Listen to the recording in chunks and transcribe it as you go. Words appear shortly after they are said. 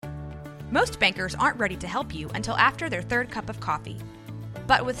Most bankers aren't ready to help you until after their third cup of coffee.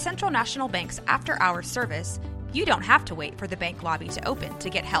 But with Central National Bank's after-hours service, you don't have to wait for the bank lobby to open to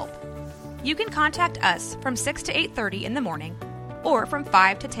get help. You can contact us from 6 to 8:30 in the morning or from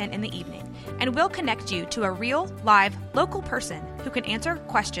 5 to 10 in the evening, and we'll connect you to a real, live, local person who can answer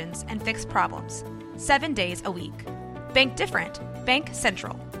questions and fix problems 7 days a week. Bank different. Bank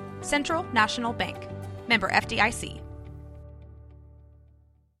Central. Central National Bank. Member FDIC.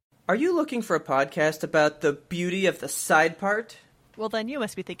 Are you looking for a podcast about the beauty of the side part? Well, then you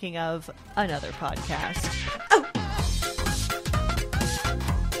must be thinking of another podcast. Oh!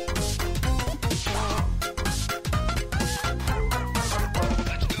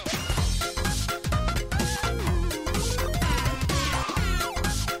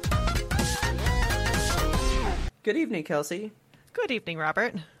 Good evening, Kelsey. Good evening,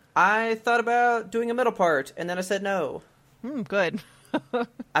 Robert. I thought about doing a middle part, and then I said no. Good.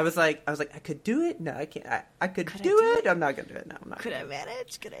 I was like, I could do it. No, I can't. I could do it. I'm not gonna do it. No, I'm not. Could I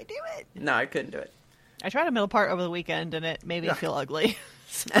manage? Could I do it? No, I couldn't do it. I tried a middle part over the weekend, and it made me feel ugly.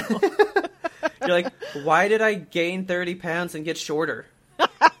 So. You're like, why did I gain 30 pounds and get shorter?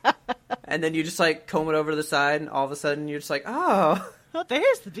 And then you just like comb it over to the side, and all of a sudden you're just like, oh. Well,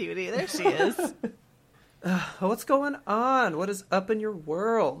 there's the beauty. There she is. What's going on? What is up in your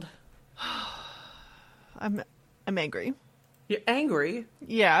world? I'm angry. You're angry?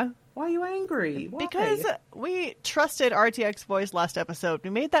 Yeah. Why are you angry? Why? Because we trusted RTX voice last episode. We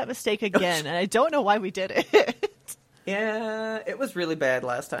made that mistake again, and I don't know why we did it. Yeah, it was really bad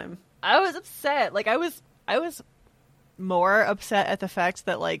last time. I was upset. Like, I was more upset at the fact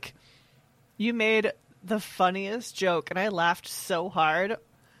that, like, you made the funniest joke, and I laughed so hard,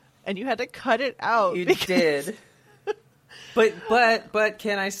 and you had to cut it out. You did. But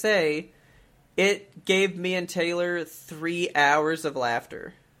can I say, it gave me and Taylor 3 hours of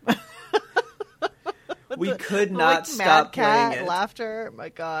laughter. We could not stop playing it. Laughter, my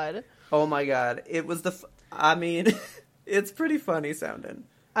God. Oh my God. It was I mean, it's pretty funny sounding.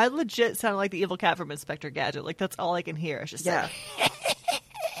 I legit sound like the evil cat from Inspector Gadget. Like, that's all I can hear. It's just like...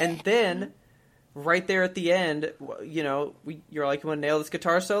 And then, right there at the end, you know, you're like, you want to nail this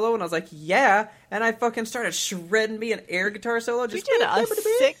guitar solo? And I was like, yeah. And I fucking started shredding me an air guitar solo. You did a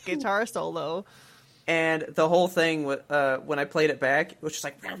sick guitar solo. And the whole thing, when I played it back, it was just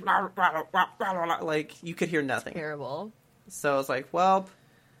like you could hear nothing. Terrible. So I was like, well,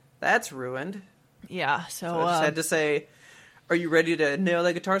 that's ruined. Yeah, so I just had to say, are you ready to nail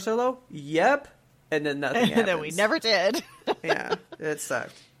that guitar solo? Yep. And then nothing happens. And then we never did. Yeah, it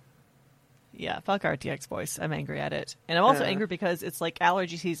sucked. Yeah, fuck RTX voice. I'm angry at it. And I'm also angry because it's like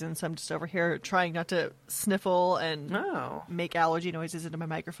allergy season, so I'm just over here trying not to sniffle and make allergy noises into my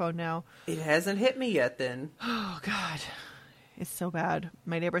microphone now. It hasn't hit me yet then. Oh, God. It's so bad.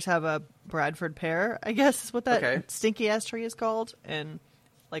 My neighbors have a Bradford pear, I guess is what that stinky-ass tree is called. And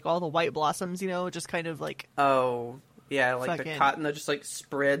like all the white blossoms, you know, just kind of like... Oh, yeah, like the cotton that just like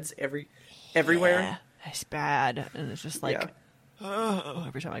spreads everywhere. Yeah, it's bad. And it's just like...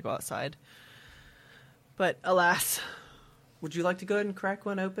 every time I go outside. But alas. Would you like to go ahead and crack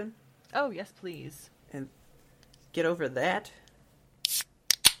one open? Oh, yes, please. And get over that?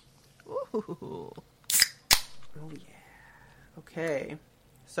 Ooh. Oh, yeah. Okay.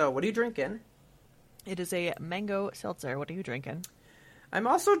 So, what are you drinking? It is a mango seltzer. What are you drinking? I'm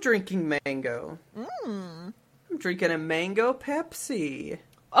also drinking mango. I'm drinking a mango Pepsi.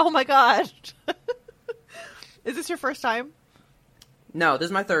 Oh, my God. Is this your first time? No, this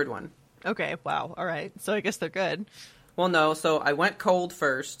is my third one. Okay, wow. All right. So I guess they're good. Well, no. So I went cold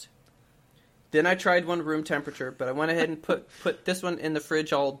first. Then I tried one room temperature, but I went ahead and put this one in the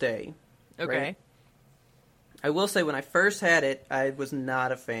fridge all day. Okay. Right? I will say when I first had it, I was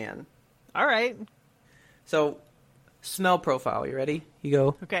not a fan. All right. So, smell profile. You ready? You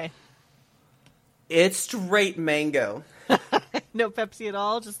go. Okay. It's straight mango. No Pepsi at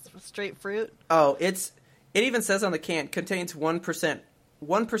all? Just straight fruit? Oh, it even says on the can, contains 1%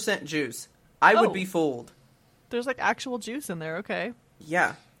 juice. I would be fooled. There's like actual juice in there, okay.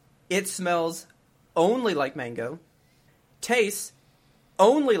 Yeah. It smells only like mango. Tastes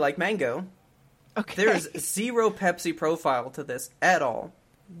only like mango. Okay. There's zero Pepsi profile to this at all.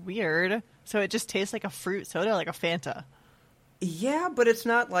 Weird. So it just tastes like a fruit soda, like a Fanta. Yeah, but it's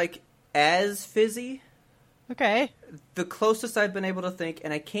not like as fizzy. Okay. The closest I've been able to think,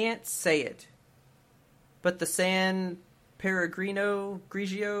 and I can't say it, but the San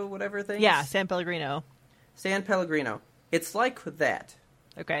Grigio, whatever thing. Yeah, San Pellegrino. San Pellegrino. It's like that.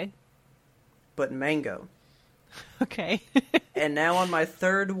 Okay. But mango. Okay. And now on my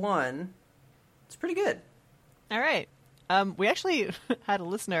third one, it's pretty good. All right. We actually had a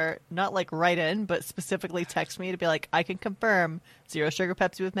listener not like write in, but specifically text me to be like, I can confirm zero sugar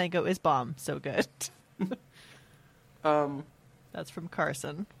Pepsi with mango is bomb. So good. That's from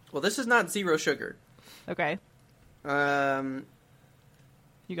Carson. Well, this is not zero sugar. Okay. Um,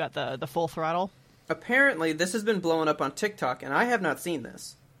 You got the full throttle? Apparently, this has been blowing up on TikTok, and I have not seen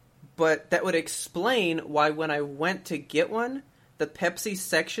this. But that would explain why when I went to get one, the Pepsi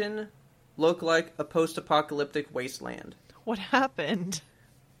section looked like a post-apocalyptic wasteland. What happened?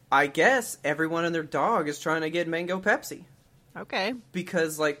 I guess everyone and their dog is trying to get mango Pepsi. Okay.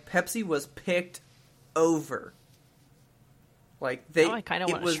 Because, like, Pepsi was picked over. Like, I kind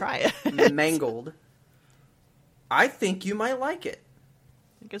of want to try it. Mangled. I think you might like it.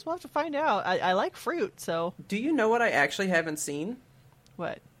 I guess we'll have to find out. I like fruit, so... Do you know what I actually haven't seen?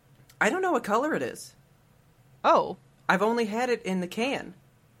 What? I don't know what color it is. Oh. I've only had it in the can.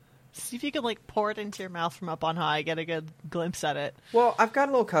 See if you can, like, pour it into your mouth from up on high, get a good glimpse at it. Well, I've got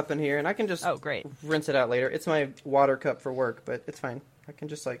a little cup in here, and I can just great. rinse it out later. It's my water cup for work, but it's fine. I can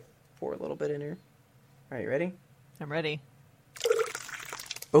just, like, pour a little bit in here. All right, you ready? I'm ready.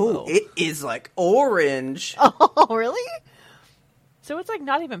 Oh, it is, like, orange. Oh, really? So it's, like,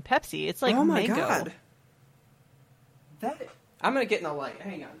 not even Pepsi. It's, like, oh my mango. God. I'm going to get in the light.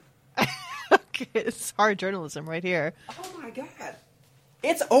 Hang on. Okay, it's hard journalism right here. Oh my God.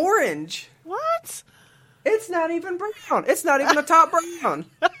 It's orange. What? It's not even brown. It's not even a top brown.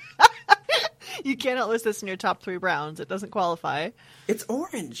 You cannot list this in your top 3 browns. It doesn't qualify. It's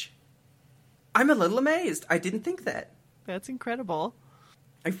orange. I'm a little amazed. I didn't think that. That's incredible.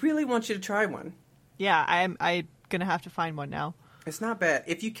 I really want you to try one. Yeah, I'm gonna have to find one now. It's not bad.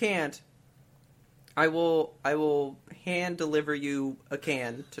 If you can't, I will hand deliver you a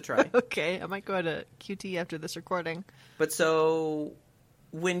can to try. Okay, I might go to QT after this recording. But so,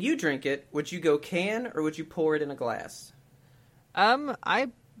 when you drink it, would you go can or would you pour it in a glass? I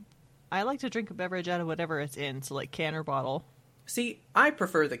like to drink a beverage out of whatever it's in, so like can or bottle. See, I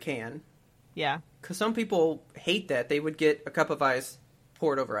prefer the can. Yeah. Because some people hate that. They would get a cup of ice,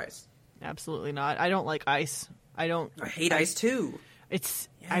 pour it over ice. Absolutely not. I don't like ice. I hate ice too. Yes.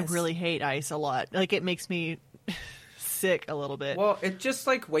 Yes. I really hate ice a lot. Like, it makes me sick a little bit. Well, it just,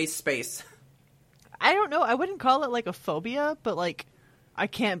 like, wastes space. I don't know. I wouldn't call it, like, a phobia, but, like, I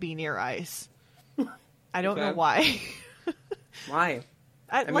can't be near ice. I don't know why. Why?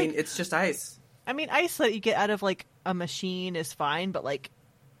 I mean, it's just ice. I mean, ice that you get out of, like, a machine is fine, but, like...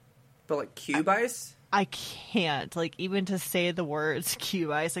 But, like, cube ice? I can't. Like, even to say the words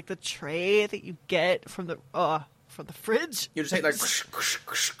cube ice, like, the tray that you get from the fridge. You just hate, like...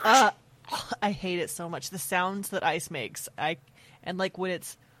 I hate it so much. The sounds that ice makes. And, like, when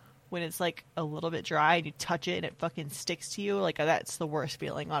it's like, a little bit dry and you touch it and it fucking sticks to you, like, that's the worst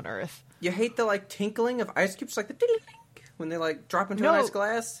feeling on earth. You hate the, like, tinkling of ice cubes, like the ding when they, like, drop into an ice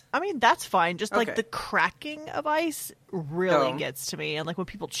glass? I mean, that's fine. Just, like, Okay. the cracking of ice really gets to me. And, like, when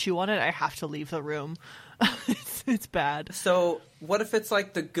people chew on it, I have to leave the room. It's bad. So, what if it's,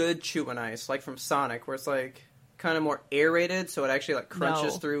 like, the good chewing ice, like from Sonic, where it's, like, kind of more aerated, so it actually, like,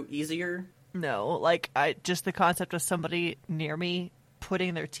 crunches through easier? No, like, just the concept of somebody near me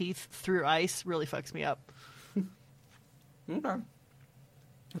putting their teeth through ice really fucks me up. Okay.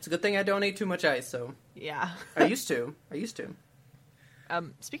 It's a good thing I don't eat too much ice, so... Yeah. I used to.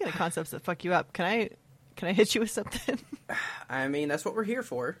 Speaking of concepts that fuck you up, can I hit you with something? I mean, that's what we're here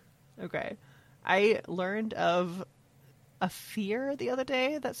for. Okay. I learned of a fear the other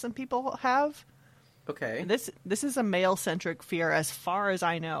day that some people have. Okay. This is a male-centric fear as far as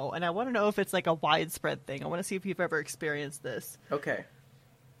I know, and I want to know if it's like a widespread thing. I want to see if you've ever experienced this. Okay.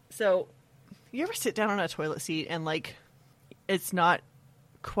 So, you ever sit down on a toilet seat and, like, it's not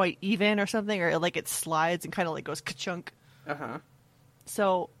quite even or something, or, like, it slides and kind of, like, goes ka-chunk? Uh-huh.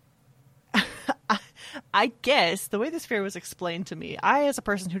 So, I guess the way this fear was explained to me, I, as a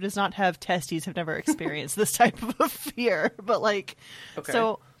person who does not have testes, have never experienced this type of a fear. But, like, Okay.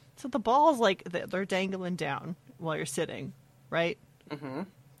 So the balls, like, they're dangling down while you're sitting, right? Mm-hmm.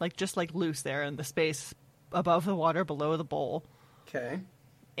 Like, just, like, loose there in the space above the water, below the bowl. Okay.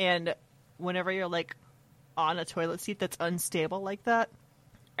 And whenever you're, like, on a toilet seat that's unstable like that,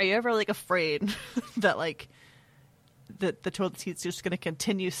 are you ever, like, afraid that, like, the toilet seat's just going to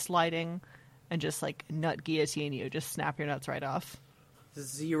continue sliding and just, like, nut guillotine you, just snap your nuts right off?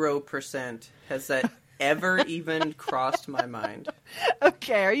 0% has that ever even crossed my mind.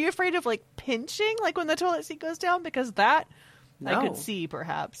 Okay, are you afraid of, like, pinching, like, when the toilet seat goes down? Because that I No. could see,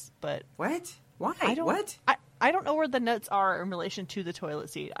 perhaps, but... What? Why? I don't, What? I don't know where the nuts are in relation to the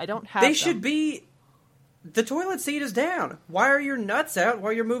toilet seat. I don't have They them. should be... The toilet seat is down. Why are your nuts out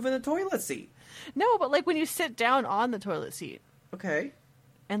while you're moving the toilet seat? No, but like when you sit down on the toilet seat Okay.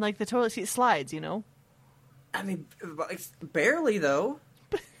 and like the toilet seat slides, you know? I mean, barely though.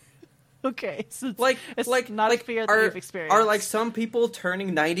 Okay, so it's, Like, it's like, not like, a fear that you've experienced. Are like some people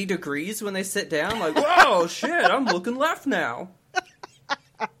turning 90 degrees when they sit down? Like, whoa, shit, I'm looking left now.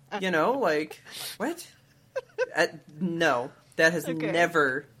 You know, like, what? No, that has Okay.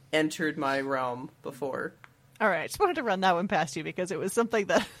 never entered my realm before. All right, I just wanted to run that one past you because it was something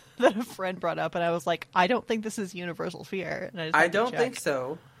that, that a friend brought up, and I was like, I don't think this is universal fear. And I I don't think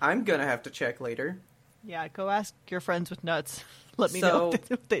so. I'm gonna have to check later. Yeah, go ask your friends with nuts. Let me So- know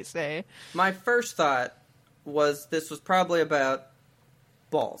what they say. My first thought was this was probably about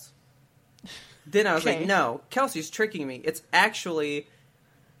balls. Then I was Okay. like, no, Kelsey's tricking me. It's actually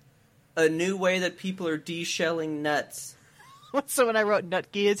a new way that people are de-shelling nuts. So when I wrote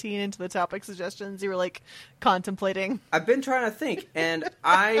nut guillotine into the topic suggestions, you were like contemplating. I've been trying to think, and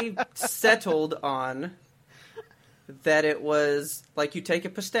I settled on that it was like you take a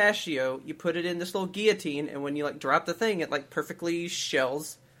pistachio, you put it in this little guillotine, and when you like drop the thing, it like perfectly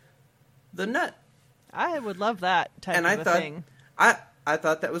shells the nut. I would love that type And of I a thought thing. I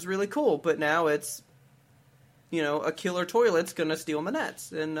thought that was really cool, but now it's, you know, a killer toilet's gonna steal my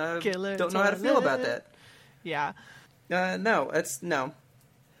nuts, and I Killer don't know how to feel about toilet. that. Yeah. No, it's no.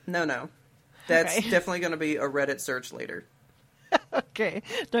 That's Okay. definitely gonna be a Reddit search later. Okay.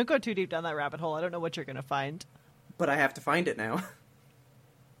 Don't go too deep down that rabbit hole. I don't know what you're going to find. But I have to find it now.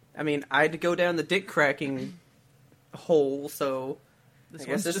 I mean, I had to go down the dick cracking hole, so I guess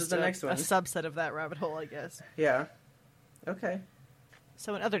one's this just is the next a one. subset of that rabbit hole, I guess. Yeah. Okay.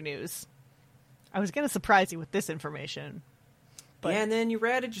 So in other news, I was going to surprise you with this information. But yeah, and then you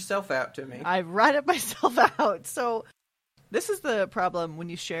ratted yourself out to me. I ratted myself out. So this is the problem when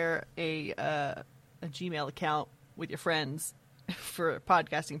you share a Gmail account with your friends for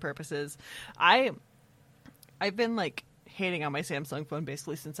podcasting purposes. I've been like hating on my Samsung phone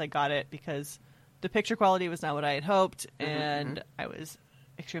basically since I got it because the picture quality was not what I had hoped, and I was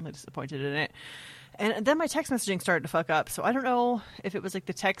extremely disappointed in it. And then my text messaging started to fuck up. So I don't know if it was like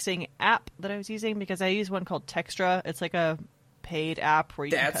the texting app that I was using, because I use one called Textra. It's like a paid app where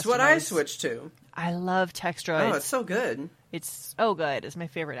you That's can what I customize- switched to. I love Textra. Oh, it's so good. It's so good. It's my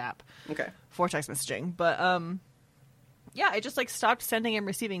favorite app Okay. for text messaging. But yeah, I just like stopped sending and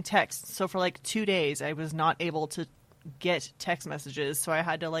receiving texts. So for like 2 days, I was not able to get text messages. So I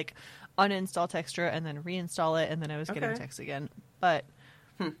had to like uninstall Textra and then reinstall it, and then I was getting Okay. texts again. But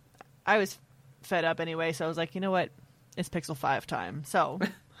I was fed up anyway, so I was like, you know what? It's Pixel 5 time. So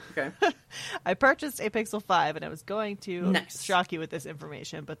Okay. I purchased a Pixel 5, and I was going to Nice. shock you with this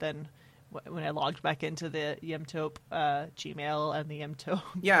information, but then when I logged back into the Yemtope Gmail and the Yemtope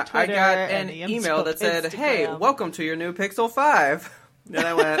Yeah, Twitter I got and an the email Yemtope that said, "Hey, Instagram. welcome to your new Pixel 5." And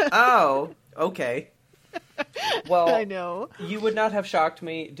I went, "Oh, okay." Well, I know. you would not have shocked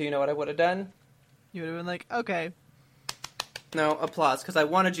me. Do you know what I would have done? You would have been like, okay. No, applause, because I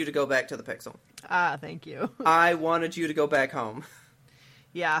wanted you to go back to the Pixel. Ah, thank you. I wanted you to go back home.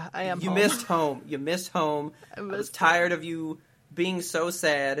 Yeah, I am You home. missed home. You missed home. I was missed tired of you being so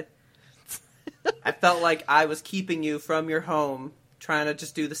sad. I felt like I was keeping you from your home, trying to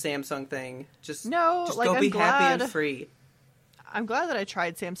just do the Samsung thing. Just like, go I'm be happy glad- and free. I'm glad that I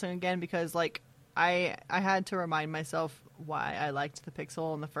tried Samsung again, because like I had to remind myself why I liked the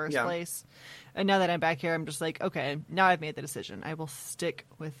Pixel in the first Yeah. place. And now that I'm back here, I'm just like, okay, now I've made the decision. I will stick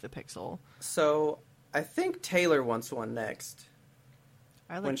with the Pixel. So I think Taylor wants one next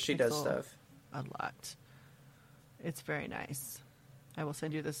I like when the she does Pixel stuff. a lot. It's very nice. I will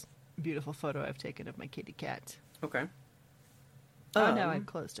send you this beautiful photo I've taken of my kitty cat. Okay. Oh no, I've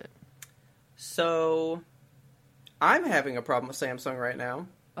closed it. So I'm having a problem with Samsung right now.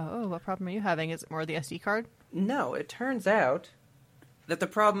 Oh, what problem are you having? Is it more the SD card? No, it turns out that the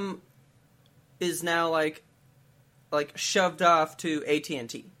problem is now like shoved off to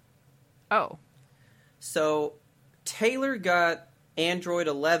AT&T. Oh. So Taylor got Android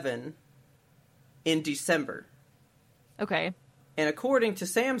 11 in December. Okay. And according to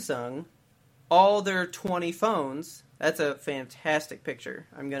Samsung, all their 20 phones, that's a fantastic picture.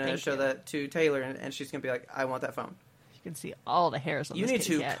 I'm going to Thank show you. that to Taylor, and she's going to be like, I want that phone. You can see all the hairs on You this need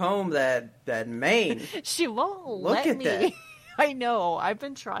kitty to cat. comb that mane. She won't Look let at me. that. I know. I've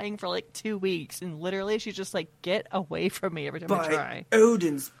been trying for like 2 weeks, and literally she's just like, get away from me every time I By try.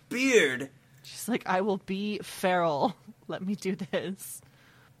 Odin's beard. She's like, I will be feral. Let me do this.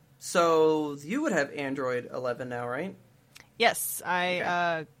 So you would have Android 11 now, right? Yes, I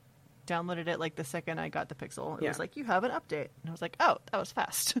Okay. downloaded it like the second I got the Pixel. It Yeah. was like, you have an update. And I was like, oh, that was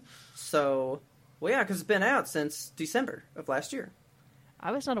fast. So, well, yeah, because it's been out since December of last year.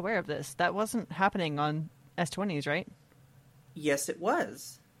 I was not aware of this. That wasn't happening on S20s, right? Yes, it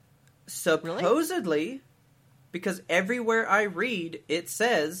was. Supposedly, because everywhere I read, it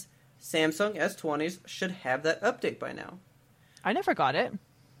says Samsung S20s should have that update by now. I never got it.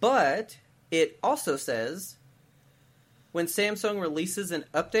 But it also says when Samsung releases an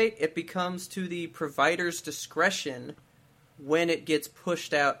update, it becomes to the provider's discretion when it gets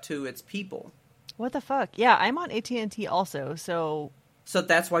pushed out to its people. What the fuck? Yeah, I'm on AT&T also, so... So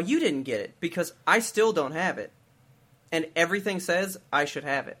that's why you didn't get it, because I still don't have it. And everything says I should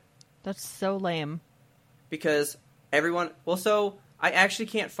have it. That's so lame. Because everyone... Well, so I actually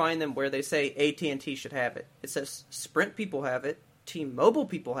can't find them where they say AT&T should have it. It says Sprint people have it, T-Mobile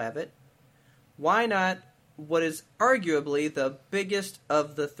people have it. Why not what is arguably the biggest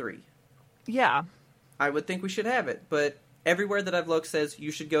of the three? Yeah. I would think we should have it, but everywhere that I've looked says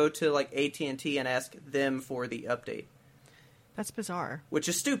you should go to like AT&T and ask them for the update. That's bizarre. Which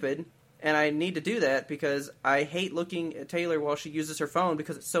is stupid, and I need to do that because I hate looking at Taylor while she uses her phone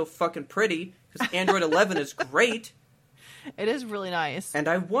because it's so fucking pretty, because Android 11 is great. It is really nice. And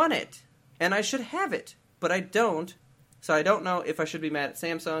I want it, and I should have it, but I don't, so I don't know if I should be mad at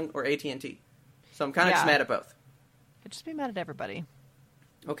Samsung or AT&T. So I'm kind of just mad at both. I'd just be mad at everybody.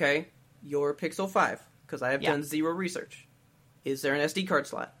 Okay, your Pixel 5, because I have done zero research. Is there an SD card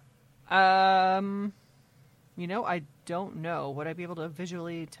slot? You know, I don't know. Would I be able to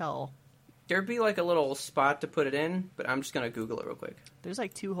visually tell? There'd be like a little spot to put it in, but I'm just going to Google it real quick. There's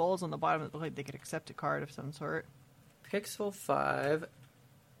like 2 holes on the bottom that look like they could accept a card of some sort. Pixel 5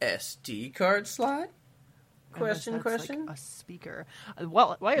 SD card slot? Question. Like a speaker.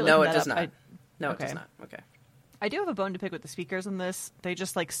 Well, why are you looking No, it that does up? not. No, it does not. Okay. I do have a bone to pick with the speakers on this. They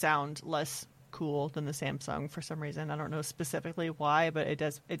just like sound less cool than the Samsung for some reason. I don't know specifically why, but it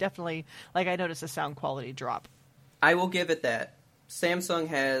does. It definitely, like, I noticed a sound quality drop. I will give it that. Samsung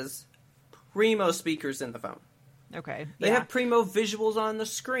has primo speakers in the phone. Okay. They have primo visuals on the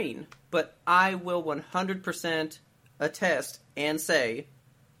screen, but I will 100% attest and say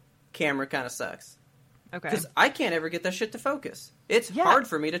camera kind of sucks. Okay. Because I can't ever get that shit to focus. It's hard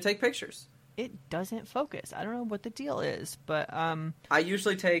for me to take pictures. It doesn't focus. I don't know what the deal is, but I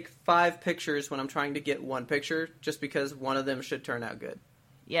usually take 5 pictures when I'm trying to get one picture, just because one of them should turn out good.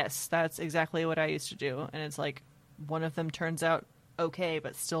 Yes, that's exactly what I used to do, and it's like one of them turns out okay,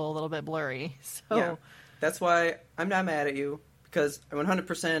 but still a little bit blurry. So yeah, that's why I'm not mad at you, because I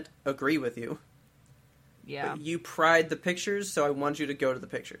 100% agree with you. Yeah. But you pride the pictures, so I want you to go to the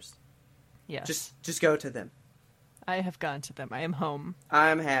pictures. Yes. Just go to them. I have gone to them. I am home.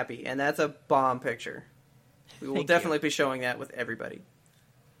 I'm happy, and that's a bomb picture. We will definitely be showing that with everybody.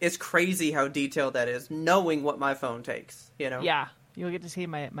 It's crazy how detailed that is, knowing what my phone takes, you know? Yeah. You'll get to see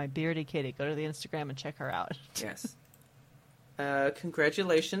my bearded kitty. Go to the Instagram and check her out. Yes.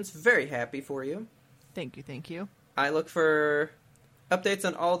 Congratulations. Very happy for you. Thank you. I look for updates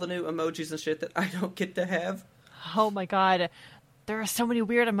on all the new emojis and shit that I don't get to have. Oh my god. There are so many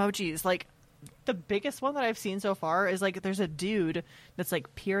weird emojis. Like, the biggest one that I've seen so far is like there's a dude that's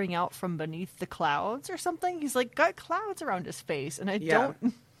like peering out from beneath the clouds or something. He's like got clouds around his face, and I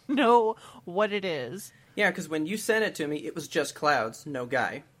don't know what it is. Yeah, because when you sent it to me, it was just clouds, no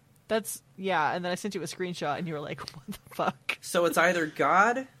guy. That's and then I sent you a screenshot, and you were like, "What the fuck?" So it's either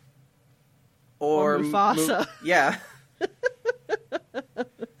God or Mufasa. Yeah.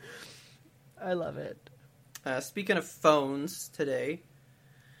 I love it. Speaking of phones, today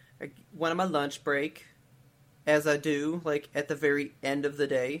I went on my lunch break, as I do, like, at the very end of the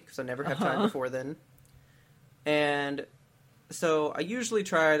day, because I never have time before then. And so I usually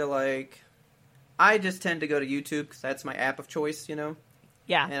try to, like, I just tend to go to YouTube, because that's my app of choice, you know?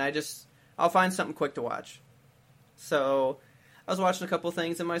 Yeah. And I'll find something quick to watch. So I was watching a couple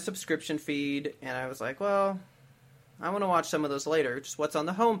things in my subscription feed, and I was like, well, I want to watch some of those later, just what's on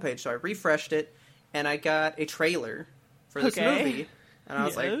the homepage. So I refreshed it, and I got a trailer for this movie. And I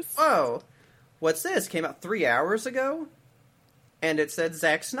was like, whoa, what's this? Came out 3 hours ago? And it said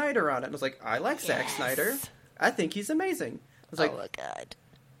Zack Snyder on it. And I was like, I like Zack Snyder. I think he's amazing. I was like, oh my god.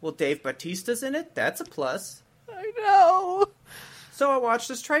 Well, Dave Bautista's in it? That's a plus. I know. So I watched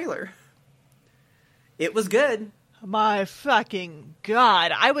this trailer. It was good. My fucking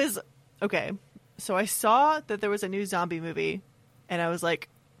god. Okay, so I saw that there was a new zombie movie, and I was like,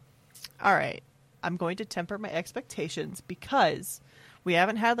 alright, I'm going to temper my expectations, because we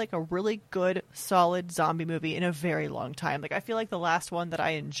haven't had like a really good, solid zombie movie in a very long time. Like, I feel like the last one that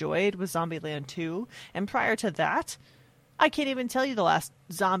I enjoyed was Zombieland 2, and prior to that, I can't even tell you the last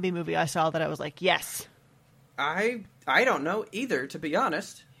zombie movie I saw that I was like, yes. I don't know either, to be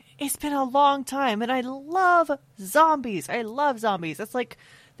honest. it's been a long time, and I love zombies. I love zombies.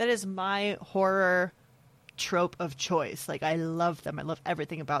 That is my horror trope of choice. Like, I love them. I love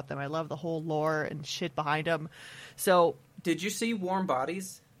everything about them. I love the whole lore and shit behind them. So, did you see Warm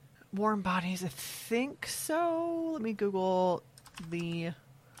Bodies? Warm Bodies, I think so. Let me Google the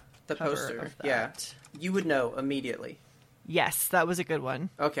poster. Yeah, you would know immediately. Yes, that was a good one.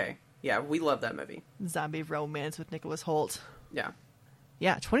 Okay, yeah, we love that movie. Zombie romance with Nicholas Hoult. Yeah.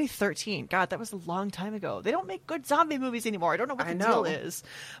 Yeah, 2013. God, that was a long time ago. They don't make good zombie movies anymore. I don't know what the deal is.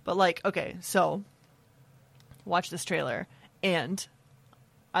 But, like, okay, so watch this trailer. And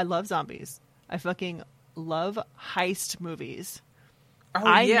I love zombies. I fucking love heist movies. Oh,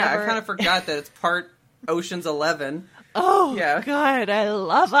 I kind of forgot that it's part Ocean's 11. Oh, yeah. God, I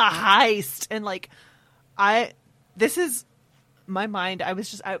love a heist. And, like, this is my mind. I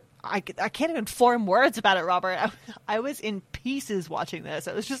was just, I can't even form words about it, Robert. I was in pieces watching this.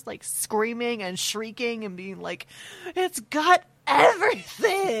 I was just like screaming and shrieking and being like, it's got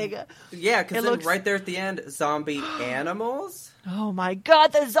everything. Yeah, because then right there at the end, zombie animals. Oh my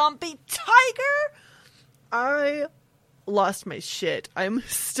God, the zombie tiger. I lost my shit. I'm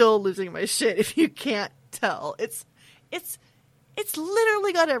still losing my shit if you can't tell. It's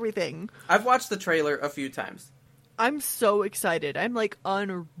literally got everything. I've watched the trailer a few times. I'm so excited. I'm like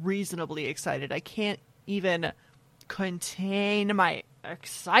unreasonably excited. I can't even contain my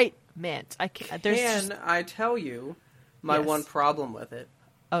excitement. I can't. I tell you my one problem with it?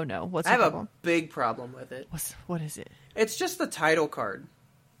 Oh no, what's the problem? I have a big problem with it. What is it? It's just the title card.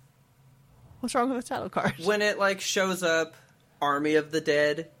 What's wrong with the title card? When it like shows up Army of the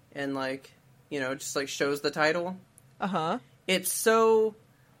Dead and like, you know, just like shows the title. Uh-huh. It's so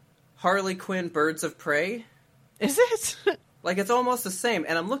Harley Quinn Birds of Prey. Is it? Like, it's almost the same.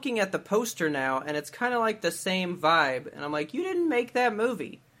 And I'm looking at the poster now, and it's kind of like the same vibe. And I'm like, you didn't make that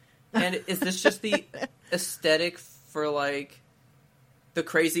movie. And is this just the aesthetic for, like, the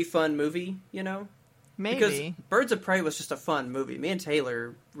crazy fun movie, you know? Maybe. Because Birds of Prey was just a fun movie. Me and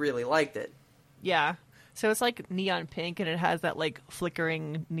Taylor really liked it. Yeah. So it's, like, neon pink, and it has that, like,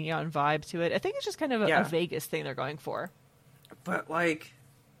 flickering neon vibe to it. I think it's just kind of a Vegas thing they're going for. But, like,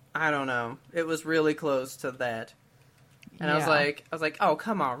 I don't know. It was really close to that. And I was like, oh,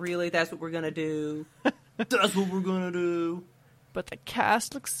 come on, really? That's what we're going to do? That's what we're going to do. But the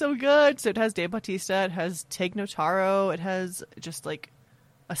cast looks so good. So it has Dave Bautista, it has Tig Notaro, it has just, like,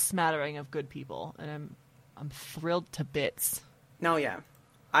 a smattering of good people. And I'm thrilled to bits. No, yeah.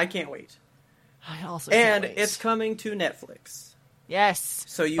 I can't wait. I also can't wait. It's coming to Netflix. Yes.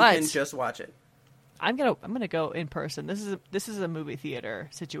 So you can just watch it. I'm gonna go in person. This is a movie theater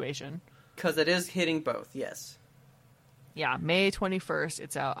situation. Because it is hitting both, yes. Yeah, May 21st,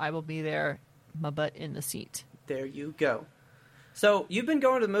 it's out. I will be there, my butt in the seat. There you go. So, you've been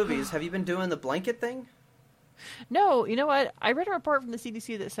going to the movies. Have you been doing the blanket thing? No, you know what? I read a report from the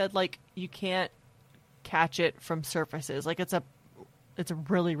CDC that said, like, you can't catch it from surfaces. Like, it's a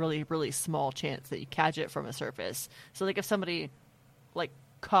really, really, really small chance that you catch it from a surface. So, like, if somebody, like,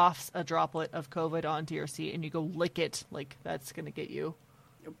 coughs a droplet of COVID onto your seat and you go lick it, like, that's going to get you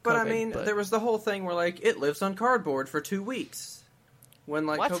But COVID, I mean, there was the whole thing where, like, it lives on cardboard for 2 weeks. When,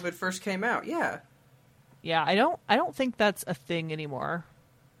 like, What? COVID first came out. Yeah. Yeah, I don't think that's a thing anymore.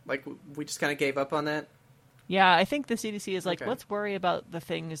 Like, we just kind of gave up on that? Yeah, I think the CDC is like, Okay. let's worry about the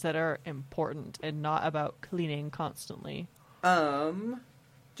things that are important and not about cleaning constantly.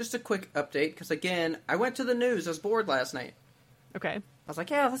 Just a quick update, because, again, I went to the news. I was bored last night. Okay. I was like,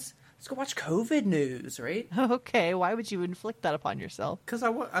 yeah, let's go watch COVID news, right? Okay, why would you inflict that upon yourself? Because,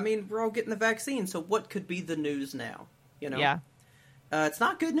 I mean, we're all getting the vaccine, so what could be the news now? You know? Yeah. It's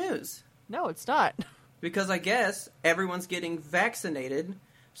not good news. No, it's not. Because I guess everyone's getting vaccinated,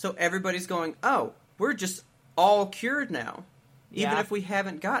 so everybody's going, oh, we're just all cured now. Even if we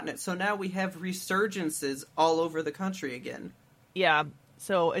haven't gotten it. So now we have resurgences all over the country again. Yeah,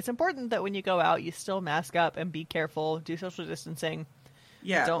 so it's important that when you go out, you still mask up and be careful, do social distancing.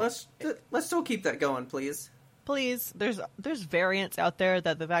 Yeah, let's still keep that going, please. Please, there's variants out there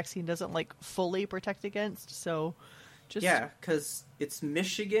that the vaccine doesn't, like, fully protect against, so just... Yeah, because it's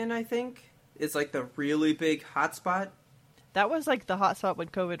Michigan, I think, is, like, the really big hotspot. That was, like, the hotspot when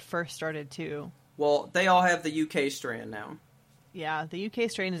COVID first started, too. Well, they all have the UK strand now. Yeah, the UK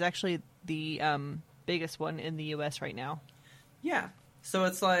strain is actually the biggest one in the US right now. Yeah, so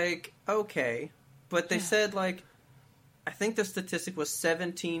it's like, okay, but they said, like, I think the statistic was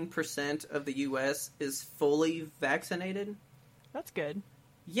 17% of the US is fully vaccinated. That's good.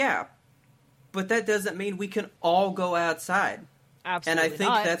 Yeah, but that doesn't mean we can all go outside. Absolutely And I think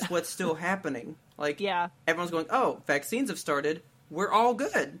not. that's what's still happening. Like, Yeah. everyone's going, oh, vaccines have started. We're all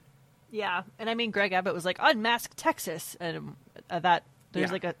good. Yeah, and I mean, Greg Abbott was like, unmask Texas, and that there's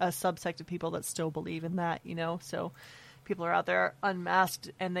Yeah. like a subsect of people that still believe in that, you know? So people are out there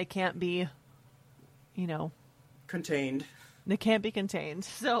unmasked, and they can't be, you know... Contained. They can't be contained,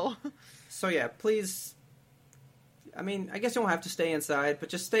 so... So yeah, please... I mean, I guess you won't have to stay inside, but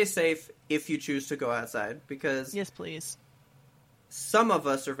just stay safe if you choose to go outside, because... Yes, please. Some of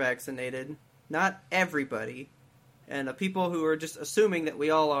us are vaccinated, not everybody, and the people who are just assuming that we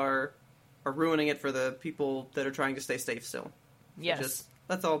all are ruining it for the people that are trying to stay safe still. So Yes. just,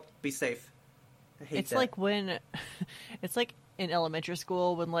 let's all be safe. I hate It's that. like when... It's like in elementary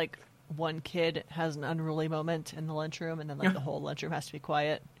school when, like, one kid has an unruly moment in the lunchroom, and then, like, the whole lunchroom has to be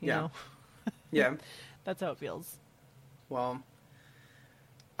quiet, you Yeah. know? Yeah. That's how it feels. Well,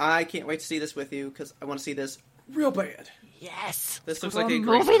 I can't wait to see this with you, because I want to see this real bad. Yes! This Let's looks go to like a a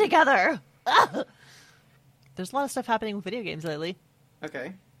great movie movie. together! There's a lot of stuff happening with video games lately.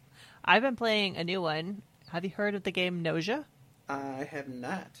 Okay. I've been playing a new one. Have you heard of the game Nausea? I have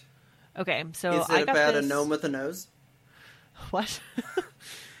not. Okay, so Is I it got about this... a gnome with a nose? What?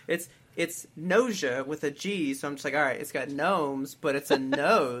 It's nausea with a G, so I'm just like, alright, it's got gnomes, but it's a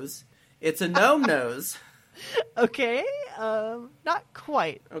nose. It's a gnome nose. Okay, not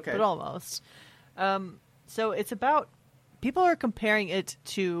quite, Okay. but almost. So it's about... People are comparing it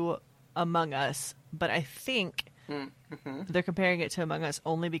to Among Us, but I think they're comparing it to Among Us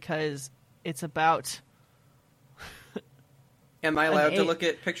only because it's about... Am I allowed to look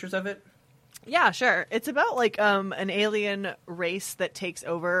at pictures of it? Yeah, sure. It's about, like, an alien race that takes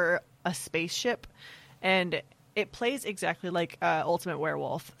over a spaceship, and it plays exactly like Ultimate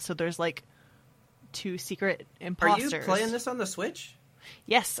Werewolf. So there's, like, 2 secret imposters. Are you playing this on the Switch?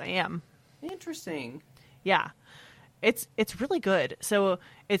 Yes, I am. Interesting. Yeah. It's really good. So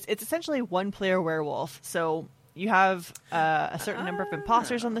it's essentially one-player werewolf. So you have a certain number of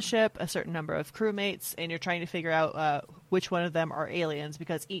imposters on the ship, a certain number of crewmates, and you're trying to figure out which one of them are aliens,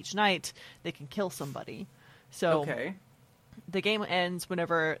 because each night they can kill somebody. So Okay. the game ends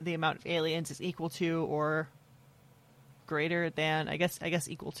whenever the amount of aliens is equal to or greater than, I guess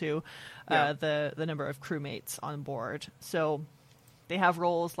equal to the number of crewmates on board. So they have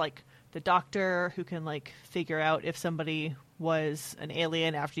roles like the doctor, who can, like, figure out if somebody was an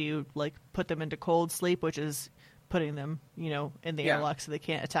alien after you, like, put them into cold sleep, which is putting them, you know, in the airlock so they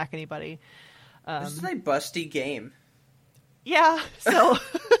can't attack anybody. This is a busty game. Yeah, so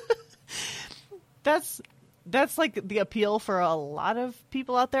that's like the appeal for a lot of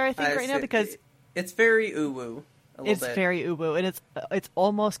people out there, I think, right now, because it's very uwu. It's very uwu, and it's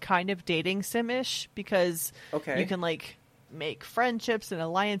almost kind of dating sim-ish, because you can, like, make friendships and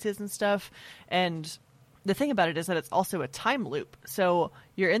alliances and stuff. And the thing about it is that it's also a time loop. So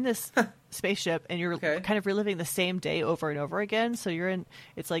you're in this spaceship, and you're kind of reliving the same day over and over again. So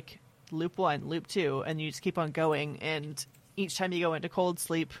it's like loop 1, loop 2, and you just keep on going. And each time you go into cold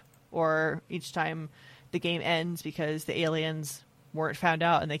sleep, or each time the game ends because the aliens weren't found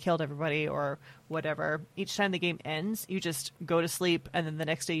out and they killed everybody or whatever, each time the game ends, you just go to sleep, and then the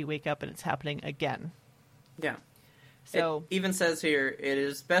next day you wake up and it's happening again. Yeah. So it even says here, it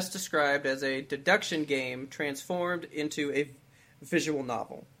is best described as a deduction game transformed into a visual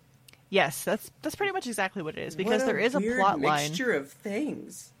novel. Yes, that's pretty much exactly what it is, because there is a plot line. Mixture of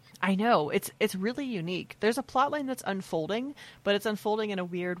things. I know, it's really unique. There's a plot line that's unfolding, but it's unfolding in a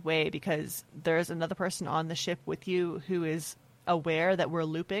weird way, because there's another person on the ship with you who is aware that we're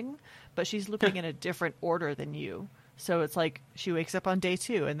looping, but she's looping in a different order than you. So it's like she wakes up on day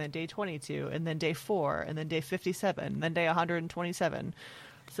 2, and then day 22, and then day 4, and then day 57, and then day 127.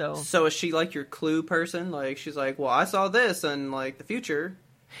 So is she like your clue person? Like, she's like, well, I saw this in, like, the future.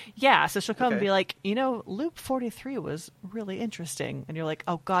 Yeah, so she'll come and be like, you know, loop 43 was really interesting. And you're like,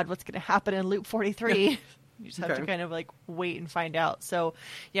 oh God, what's going to happen in loop 43? You just have to kind of, like, wait and find out. So,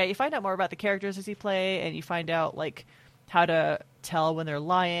 yeah, you find out more about the characters as you play, and you find out, like, how to tell when they're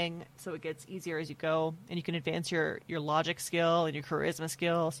lying, so it gets easier as you go, and you can advance your logic skill and your charisma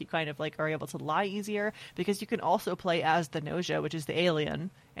skill, so you kind of, like, are able to lie easier, because you can also play as the Nausea, which is the alien,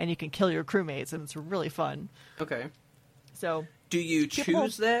 and you can kill your crewmates, and it's really fun. Okay. So do you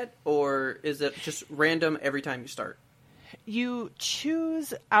choose that, or is it just random every time you start? You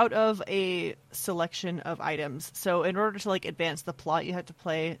choose out of a selection of items. So in order to, like, advance the plot, you have to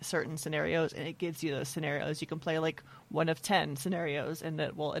play certain scenarios, and it gives you those scenarios. You can play, like, 1 of 10 scenarios, and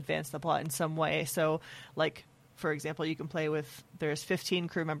it will advance the plot in some way. So, like, for example, you can play with, there's 15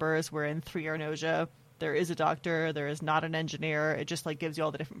 crew members, wherein 3 are Nausea. There is a doctor. There is not an engineer. It just, like, gives you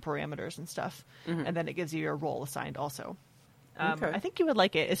all the different parameters and stuff. Mm-hmm. And then it gives you your role assigned also. I think you would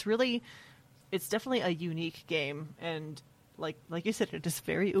like it. It's definitely a unique game, and like you said, it is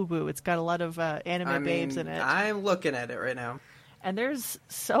very uwu. It's got a lot of anime babes in it. I'm looking at it right now. And there's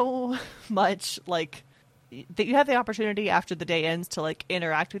so much, like, that you have the opportunity after the day ends to, like,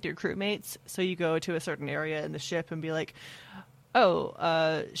 interact with your crewmates. So you go to a certain area in the ship and be like, oh,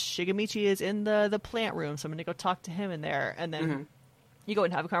 Shigemichi is in the plant room, so I'm going to go talk to him in there. And then you go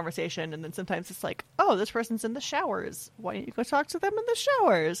and have a conversation, and then sometimes it's like, oh, this person's in the showers. Why don't you go talk to them in the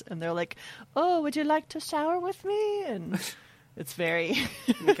showers? And they're like, oh, would you like to shower with me? And it's very...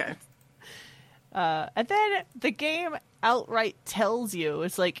 Okay. And then the game outright tells you,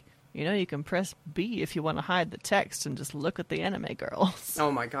 it's like, you know, you can press B if you want to hide the text and just look at the anime girls.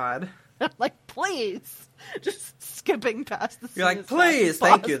 Oh my god. Like, please. Just skipping past the You're like, please,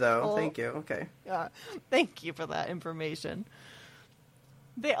 thank you, though. Thank you. Okay. Yeah. Thank you for that information.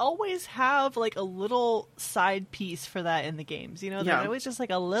 They always have, like, a little side piece for that in the games. You know, there's always just, like,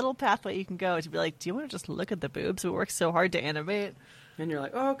 a little pathway you can go to be like, do you want to just look at the boobs? We work so hard to animate. And you're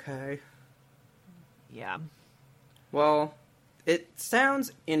like, okay. Yeah. Well, it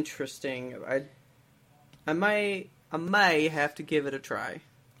sounds interesting. I may have to give it a try.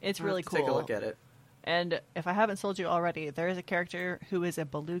 It's really cool. Take a look at it. And if I haven't sold you already, there is a character who is a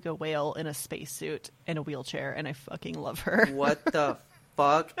beluga whale in a spacesuit in a wheelchair, and I fucking love her. What the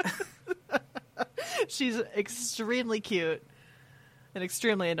fuck? She's extremely cute and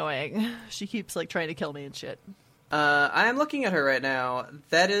extremely annoying. She keeps, like, trying to kill me and shit. I'm looking at her right now.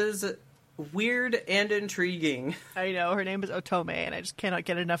 That is weird and intriguing. I know. Her name is Otome, and I just cannot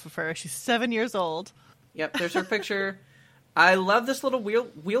get enough of her. She's 7 years old. Yep, there's her picture. I love this little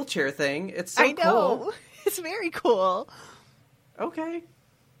wheelchair thing. It's so I know. Cool. It's very cool. Okay.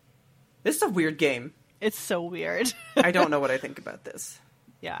 This is a weird game. It's so weird. I don't know what I think about this.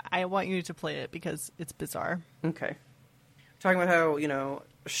 Yeah, I want you to play it because it's bizarre. Okay. Talking about how, you know,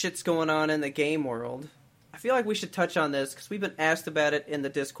 shit's going on in the game world. I feel like we should touch on this because we've been asked about it in the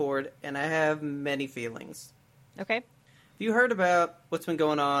Discord, and I have many feelings. Okay. Have you heard about what's been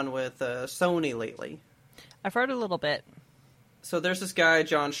going on with Sony lately? I've heard a little bit. So there's this guy,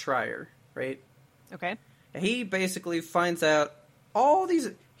 John Schreier, right? Okay. He basically finds out all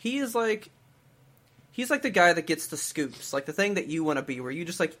these... He's like the guy that gets the scoops, like the thing that you want to be, where you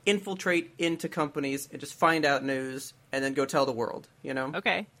just, like, infiltrate into companies and just find out news and then go tell the world, you know?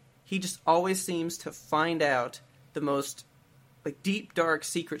 Okay. He just always seems to find out the most, like, deep, dark,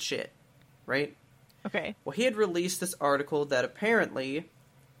 secret shit, right? Okay. Well, he had released this article that apparently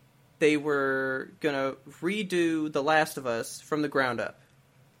they were gonna redo The Last of Us from the ground up.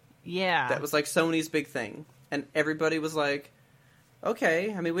 Yeah. That was, like, Sony's big thing. And everybody was like,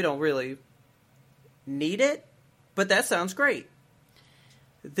 okay, I mean, we don't really need it, but that sounds great.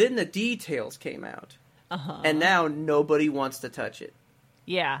 Then the details came out. Uh-huh. And now nobody wants to touch it.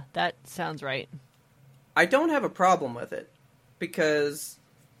 Yeah, that sounds right. I don't have a problem with it. Because,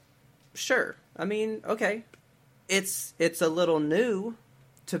 sure, I mean, okay. It's a little new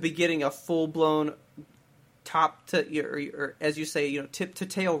to be getting a full-blown top to, or as you say, you know,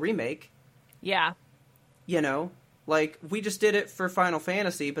 tip-to-tail remake. Yeah. You know, like, we just did it for Final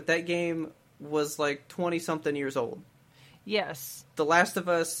Fantasy, but that game was, like, 20-something years old. Yes. The Last of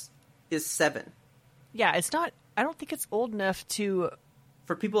Us is 7. Yeah, it's not... I don't think it's old enough to...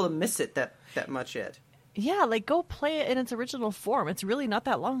 For people to miss it that much yet. Yeah, like, go play it in its original form. It's really not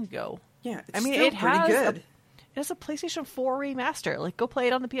that long ago. Yeah, it's still pretty good. It has a PlayStation 4 remaster. Like, go play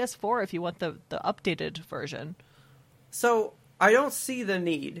it on the PS4 if you want the updated version. So, I don't see the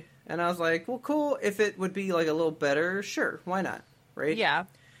need. And I was like, well, cool. If it would be, like, a little better, sure. Why not? Right? Yeah.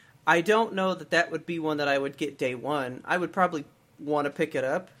 I don't know that would be one that I would get day one. I would probably want to pick it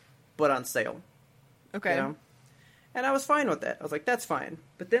up, but on sale. Okay. You know? And I was fine with that. I was like, that's fine.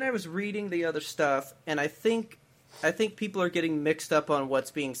 But then I was reading the other stuff, and I think people are getting mixed up on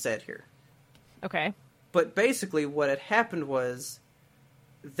what's being said here. Okay. But basically what had happened was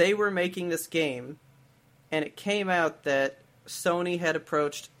they were making this game, and it came out that Sony had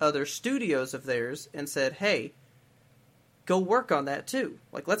approached other studios of theirs and said, hey, go work on that too.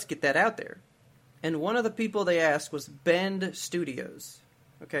 Like, let's get that out there. And one of the people they asked was Bend Studios.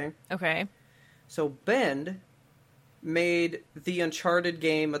 Okay? Okay. So Bend made the Uncharted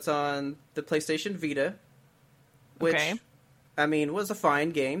game that's on the PlayStation Vita, which, okay. I mean, was a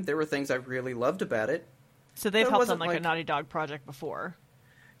fine game. There were things I really loved about it. So they've helped on, like, a Naughty Dog project before.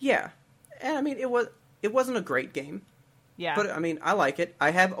 Yeah. And, I mean, it wasn't a great game. Yeah. But, I mean, I like it.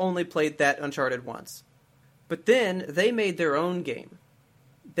 I have only played that Uncharted once. But then they made their own game.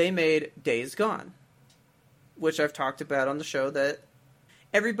 They made Days Gone, which I've talked about on the show, that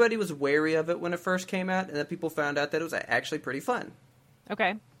everybody was wary of it when it first came out, and then people found out that it was actually pretty fun.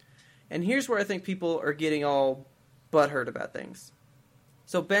 Okay. And here's where I think people are getting all butthurt about things.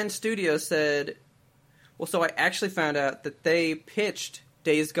 So Ben Studios said, well, so I actually found out that they pitched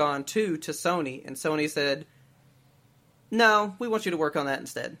Days Gone 2 to Sony, and Sony said, no, we want you to work on that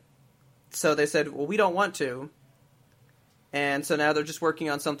instead. So they said, well, we don't want to. And so now they're just working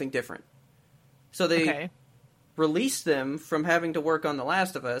on something different. So they released them from having to work on The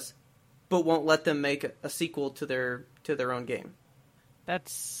Last of Us, but won't let them make a sequel to their own game.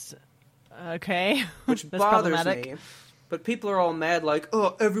 That's okay. Which That's bothers me. But people are all mad, like,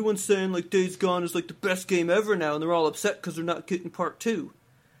 oh, everyone's saying, like, Days Gone is, like, the best game ever now, and they're all upset because they're not getting part 2.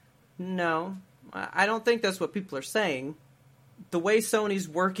 No, I don't think that's what people are saying. The way Sony's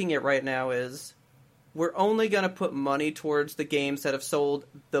working it right now is, we're only going to put money towards the games that have sold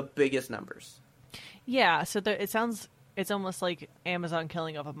the biggest numbers. Yeah, so it sounds, it's almost like Amazon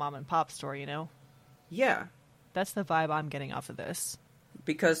killing off a mom and pop store, you know? Yeah. That's the vibe I'm getting off of this.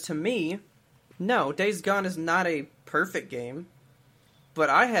 Because to me, no, Days Gone is not a perfect game, but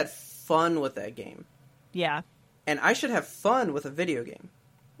I had fun with that game. Yeah. And I should have fun with a video game.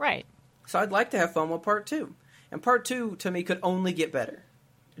 Right. So I'd like to have fun with Part 2. And Part 2, to me, could only get better.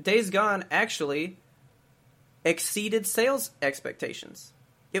 Days Gone actually exceeded sales expectations.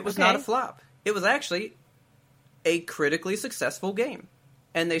 It was not a flop. It was actually a critically successful game.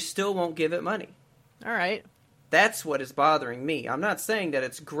 And they still won't give it money. All right. That's what is bothering me. I'm not saying that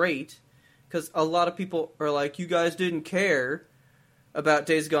it's great, because a lot of people are like, you guys didn't care about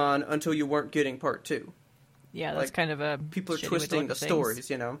Days Gone until you weren't getting Part 2. Yeah, that's kind of a... People are twisting the stories,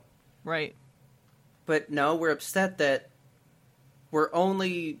 you know? Right. But no, we're upset that we're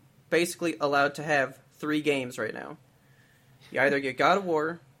only basically allowed to have 3 games right now. You either get God of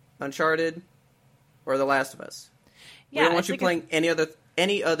War, Uncharted, or The Last of Us. Yeah, we don't want you playing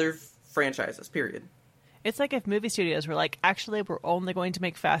any other franchises, period. It's like if movie studios were like, actually, we're only going to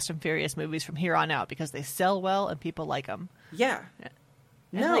make Fast and Furious movies from here on out because they sell well and people like them. Yeah.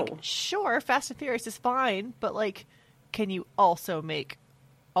 And no. like, sure, Fast and Furious is fine, but like, can you also make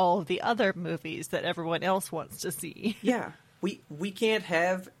all of the other movies that everyone else wants to see? Yeah. We can't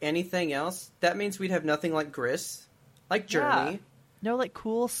have anything else. That means we'd have nothing like Gris, like Journey. Yeah. No, like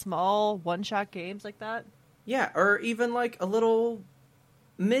cool, small, one-shot games like that? Yeah, or even like a little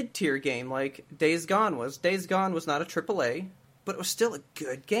mid-tier game like Days Gone was. Days Gone was not a AAA, but it was still a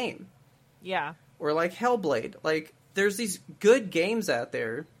good game. Yeah. Or like Hellblade. Like, there's these good games out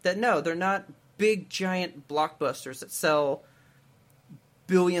there that, no, they're not big, giant blockbusters that sell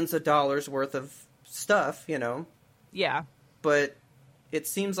billions of dollars worth of stuff, you know? Yeah. But it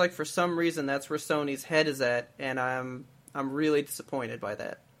seems like for some reason that's where Sony's head is at, and I'm really disappointed by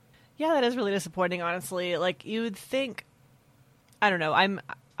that. Yeah, that is really disappointing, honestly. Like, you would think... I don't know.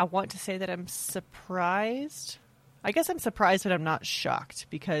 I want to say that I'm surprised. I guess I'm surprised, but I'm not shocked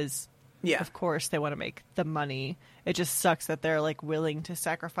because, of course, they want to make the money. It just sucks that they're like willing to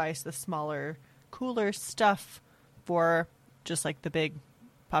sacrifice the smaller, cooler stuff for just like the big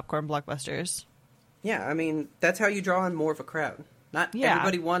popcorn blockbusters. Yeah, I mean, that's how you draw in more of a crowd. Not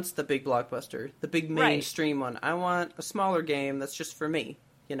everybody wants the big blockbuster, the big mainstream one. I want a smaller game that's just for me,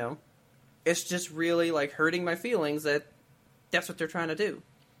 you know? It's just really like hurting my feelings that that's what they're trying to do.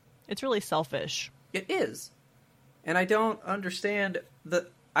 It's really selfish. It is. And I don't understand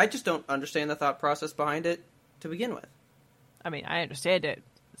I just don't understand the thought process behind it to begin with. I mean, I understand it.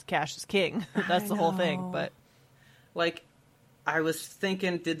 Cash is king. That's the whole thing, but... Like, I was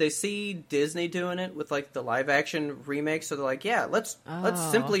thinking, did they see Disney doing it with, like, the live-action remake? So they're like, yeah, let's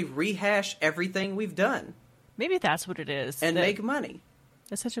simply rehash everything we've done. Maybe that's what it is. And make money.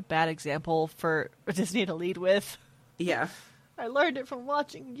 That's such a bad example for Disney to lead with. Yeah. I learned it from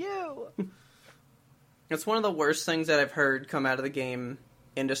watching you. It's one of the worst things that I've heard come out of the game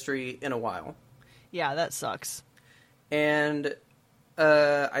industry in a while. Yeah, that sucks. And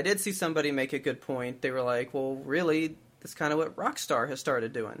I did see somebody make a good point. They were like, well, really, that's kind of what Rockstar has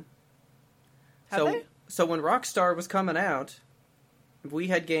started doing. So when Rockstar was coming out, we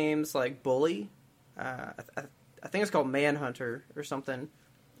had games like Bully. I think it's called Manhunter or something.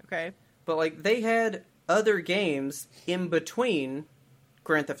 Okay. But like they had other games in between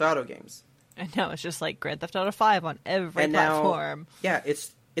Grand Theft Auto games. And now it's just like Grand Theft Auto 5 on every platform. Yeah,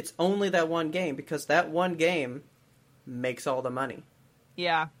 it's only that one game because that one game makes all the money.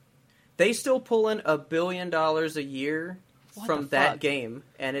 Yeah. They still pull in $1 billion a year from that game,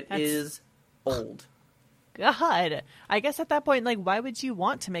 and that's is old. God. I guess at that point, like, why would you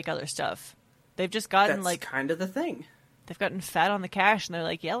want to make other stuff? They've just gotten, That's kind of the thing. They've gotten fat on the cash, and they're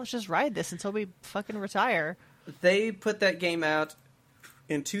like, yeah, let's just ride this until we fucking retire. They put that game out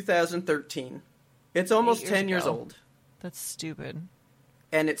in 2013. It's almost 10 years old. That's stupid.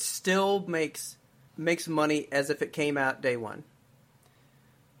 And it still makes makes money as if it came out day one.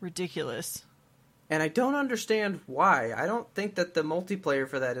 Ridiculous. And I don't understand why. I don't think that the multiplayer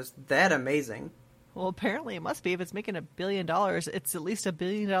for that is that amazing. Well, apparently it must be. If it's making $1 billion, it's at least $1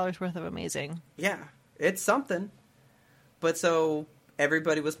 billion worth of amazing. Yeah, it's something. But so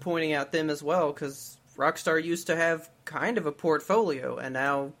everybody was pointing out them as well, because Rockstar used to have kind of a portfolio, and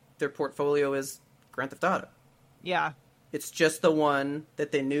now their portfolio is Grand Theft Auto. Yeah. It's just the one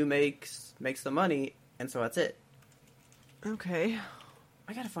that they knew makes the money, and so that's it. Okay.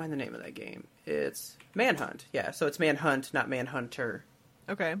 I gotta find the name of that game. It's Manhunt. Yeah, so it's Manhunt, not Manhunter.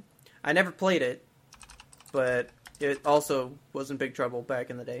 Okay. I never played it, but it also was in big trouble back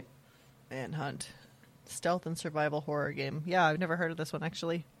in the day. Manhunt. Stealth and survival horror game. Yeah, I've never heard of this one,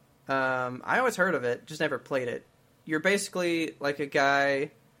 actually. I always heard of it, just never played it. You're basically like a guy...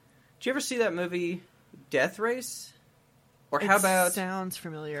 Did you ever see that movie, Death Race? Or how about... sounds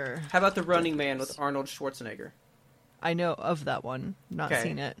familiar. How about The Running Man with Arnold Schwarzenegger? I know of that one. Not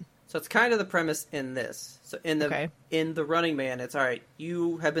seen it. So it's kind of the premise in this. So in the Running Man, it's all right.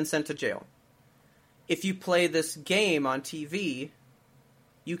 You have been sent to jail. If you play this game on TV,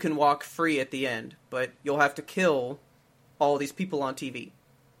 you can walk free at the end, but you'll have to kill all these people on TV.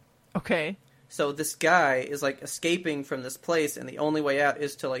 Okay. So this guy is like escaping from this place, and the only way out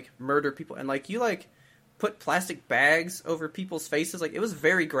is to like murder people. And like you like put plastic bags over people's faces. Like it was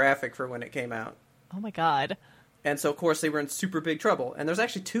very graphic for when it came out. Oh my god. And so, of course, they were in super big trouble. And there's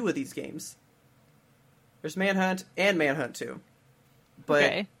actually 2 of these games. There's Manhunt and Manhunt 2.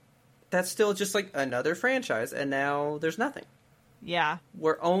 But that's still just like another franchise. And now there's nothing. Yeah.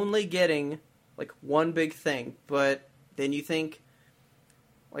 We're only getting like one big thing. But then you think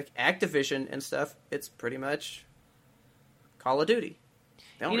like Activision and stuff, it's pretty much Call of Duty.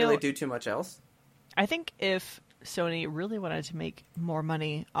 They don't really do too much else. I think if Sony really wanted to make more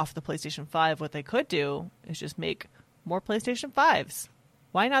money off the PlayStation 5, what they could do is just make more PlayStation 5s.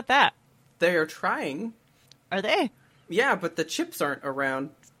 Why not that? They are trying. Are they? Yeah, but the chips aren't around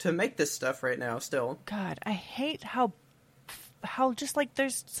to make this stuff right now still. God, I hate how just like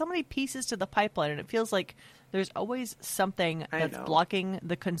there's so many pieces to the pipeline, and it feels like there's always something that's blocking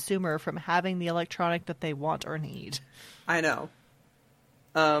the consumer from having the electronic that they want or need. I know.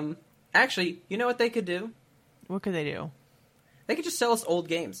 Actually, you know what they could do? What could they do? They could just sell us old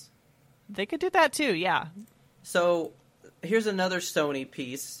games. They could do that too, yeah. So, here's another Sony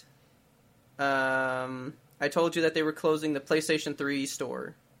piece. I told you that they were closing the PlayStation 3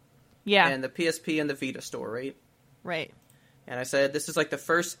 store. Yeah. And the PSP and the Vita store, right? Right. And I said this is like the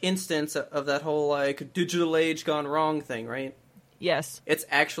first instance of that whole like digital age gone wrong thing, right? Yes. It's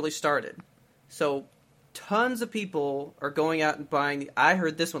actually started. So, tons of people are going out and buying... I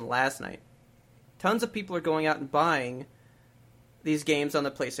heard this one last night. Tons of people are going out and buying these games on the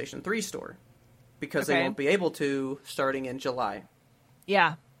PlayStation 3 store because they won't be able to starting in July.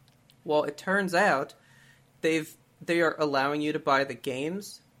 Yeah. Well, it turns out they are allowing you to buy the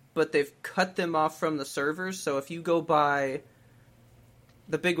games, but they've cut them off from the servers. So if you go buy...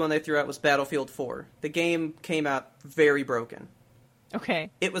 The big one they threw out was Battlefield 4. The game came out very broken. Okay.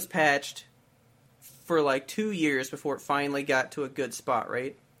 It was patched for like 2 years before it finally got to a good spot,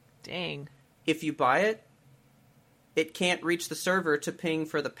 right? Dang. If you buy it, it can't reach the server to ping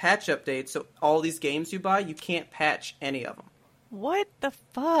for the patch update, so all these games you buy, you can't patch any of them. What the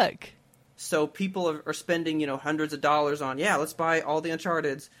fuck? So people are spending, hundreds of dollars on, let's buy all the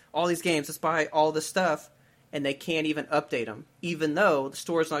Uncharted's, all these games, let's buy all this stuff, and they can't even update them, even though the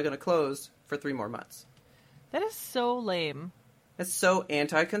store's not going to close for 3 more months. That is so lame. That's so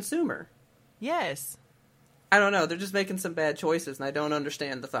anti-consumer. Yes. I don't know, they're just making some bad choices, and I don't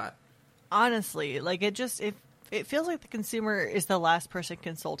understand the thought. Honestly, like it feels like the consumer is the last person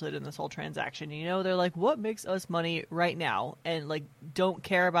consulted in this whole transaction. They're like, what makes us money right now? And like, don't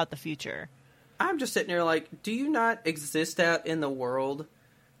care about the future. I'm just sitting here like, do you not exist out in the world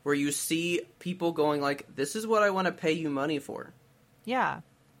where you see people going like, this is what I want to pay you money for? Yeah.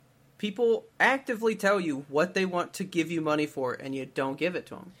 People actively tell you what they want to give you money for, and you don't give it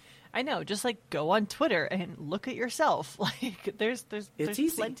to them. I know, just like go on Twitter and look at yourself. Like there's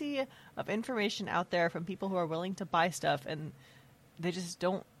plenty of information out there from people who are willing to buy stuff, and they just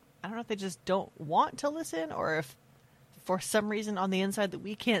don't. I don't know if they just don't want to listen, or if for some reason on the inside that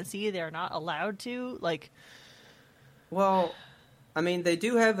we can't see, they're not allowed to. Like, well, I mean, they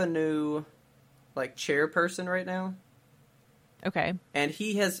do have a new like chairperson right now. Okay, and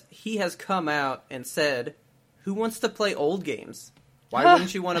he has come out and said, "Who wants to play old games? Why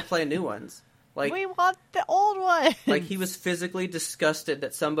wouldn't you want to play new ones? Like, we want the old ones." Like, he was physically disgusted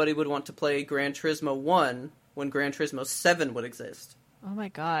that somebody would want to play Gran Turismo 1 when Gran Turismo 7 would exist. Oh my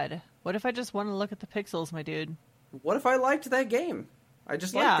god. What if I just want to look at the pixels, my dude? What if I liked that game? I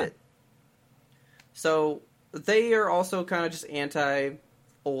just Yeah. liked it. So they are also kind of just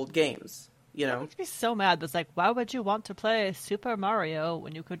anti-old games, you That know? makes me so mad. That's like, why would you want to play Super Mario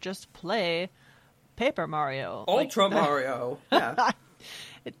when you could just play Paper Mario? Ultra Mario. Yeah.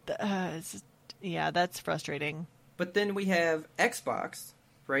 It's just, yeah, that's frustrating. But then we have Xbox,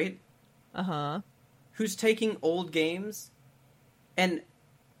 right? Uh-huh. Who's taking old games and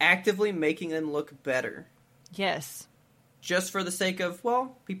actively making them look better. Yes. Just for the sake of,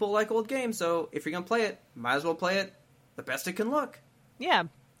 well, people like old games, so if you're going to play it, might as well play it the best it can look. Yeah.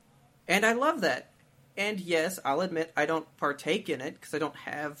 And I love that. And yes, I'll admit I don't partake in it because I don't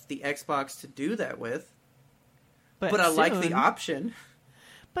have the Xbox to do that with. But I like the option.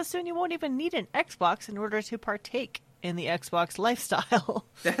 But soon you won't even need an Xbox in order to partake in the Xbox lifestyle.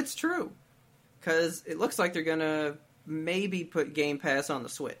 That's true. Because it looks like they're going to maybe put Game Pass on the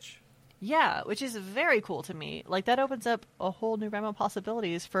Switch. Yeah, which is very cool to me. Like, that opens up a whole new realm of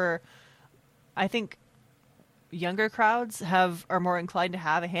possibilities for, I think, younger crowds are more inclined to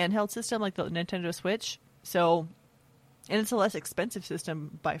have a handheld system like the Nintendo Switch. So, and it's a less expensive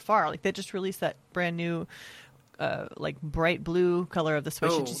system by far. Like, they just released that brand new, like, bright blue color of the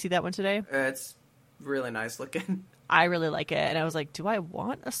Switch. Did you see that one today? It's really nice looking. I really like it, and I was like, do I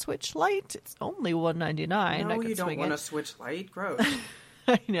want a Switch Lite? It's only $199. No, you don't want a Switch Lite? Gross.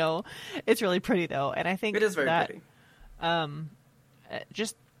 I know. It's really pretty, though, and I think it is very pretty.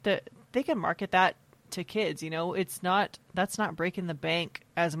 Just that they can market that to kids, you know? That's not breaking the bank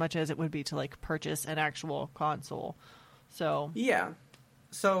as much as it would be to, like, purchase an actual console. So... Yeah.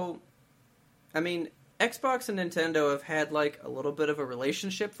 So, I mean, Xbox and Nintendo have had, like, a little bit of a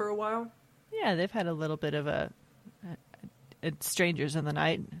relationship for a while. Yeah, they've had a little bit of a strangers in the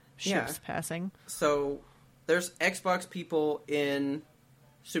night, ships passing. So, there's Xbox people in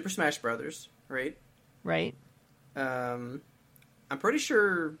Super Smash Brothers, right? Right. I'm pretty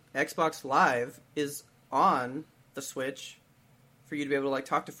sure Xbox Live is on the Switch for you to be able to, like,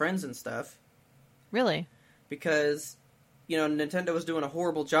 talk to friends and stuff. Really? Because, you know, Nintendo was doing a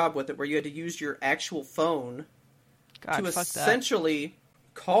horrible job with it where you had to use your actual phone to essentially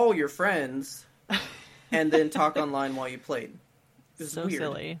call your friends and then talk online while you played. It was so weird.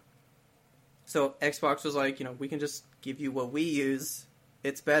 Silly. So Xbox was like, you know, we can just give you what we use.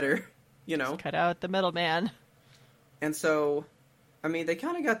 It's better, you know. Just cut out the middleman. And so, I mean, they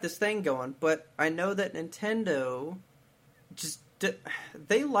kind of got this thing going, but I know that Nintendo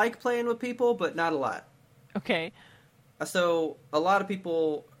they like playing with people, but not a lot. Okay. So a lot of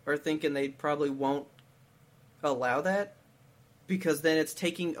people are thinking they probably won't allow that because then it's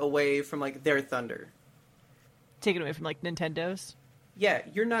taking away from, like, their thunder. Taken away from, like, Nintendo's? Yeah,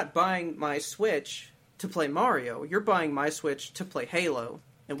 you're not buying my Switch to play Mario. You're buying my Switch to play Halo,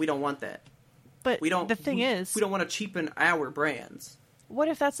 and we don't want that. But the thing we is... we don't want to cheapen our brands. What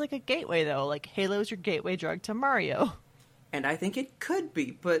if that's, like, a gateway, though? Like, Halo's your gateway drug to Mario. And I think it could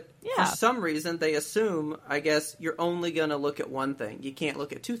be, but Yeah. for some reason they assume, I guess, you're only going to look at one thing. You can't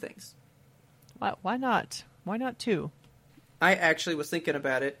look at two things. Why not? Why not two? I actually was thinking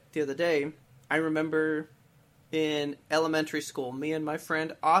about it the other day. I remember in elementary school, me and my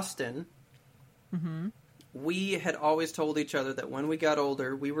friend Austin, we had always told each other that when we got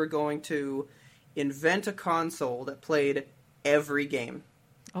older, we were going to invent a console that played every game.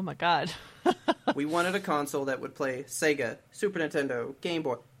 Oh my god. We wanted a console that would play Sega, Super Nintendo, Game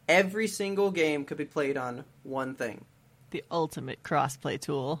Boy. Every single game could be played on one thing. The ultimate crossplay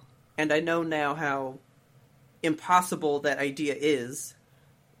tool. And I know now how impossible that idea is.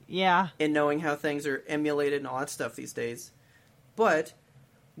 Yeah. In knowing how things are emulated and all that stuff these days. But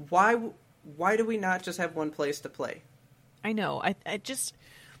why do we not just have one place to play? I know. I just...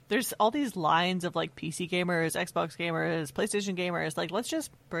 There's all these lines of, like, PC gamers, Xbox gamers, PlayStation gamers. Like, let's just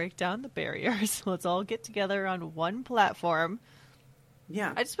break down the barriers. Let's all get together on one platform.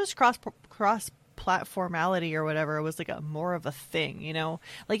 Yeah. I just wish cross-platformality or whatever was, like, more of a thing, you know?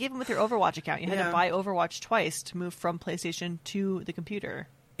 Like, even with your Overwatch account, you had to buy Overwatch twice to move from PlayStation to the computer.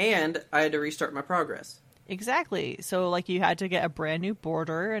 And I had to restart my progress. Exactly. So, like, you had to get a brand new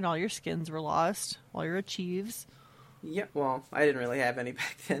border and all your skins were lost, all your achieves. Yeah, well, I didn't really have any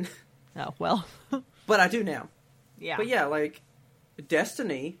back then. Oh, well. But I do now. Yeah. But yeah, like,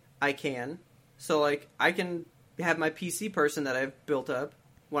 Destiny, I can. So, like, I can have my PC person that I've built up.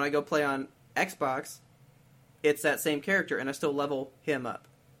 When I go play on Xbox, it's that same character, and I still level him up.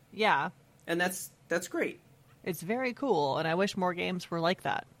 Yeah. And that's great. It's very cool, and I wish more games were like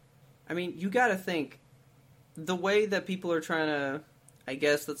that. I mean, you gotta think, the way that people are trying to, I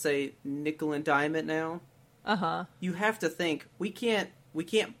guess, let's say, nickel and dime it now, Uh-huh. You have to think, we can't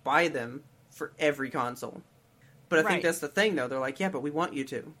buy them for every console. But I think that's the thing, though. They're like, yeah, but we want you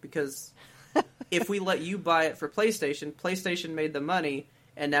to. Because if we let you buy it for PlayStation, PlayStation made the money,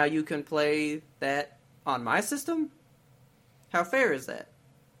 and now you can play that on my system? How fair is that?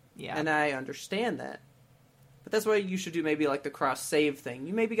 Yeah. And I understand that. But that's why you should do maybe like the cross-save thing.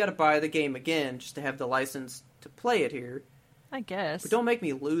 You maybe got to buy the game again just to have the license to play it here. I guess. But don't make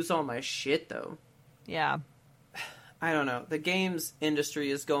me lose all my shit, though. Yeah. I don't know. The games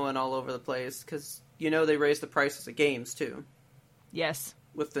industry is going all over the place because, they raised the prices of games, too. Yes.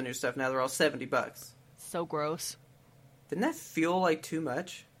 With the new stuff. Now they're all $70. So gross. Didn't that feel like too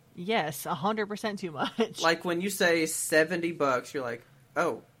much? Yes, 100% too much. Like when you say $70, you're like,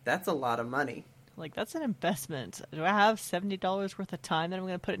 oh, that's a lot of money. Like, that's an investment. Do I have $70 worth of time that I'm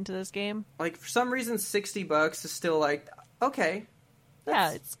going to put into this game? Like, for some reason, $60 is still like, okay.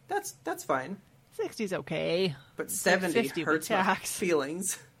 That's fine. 60's okay. But 70 like hurts my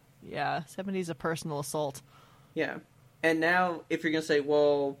feelings. Yeah, 70's a personal assault. Yeah. And now, if you're going to say,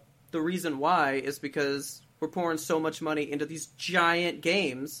 well, the reason why is because we're pouring so much money into these giant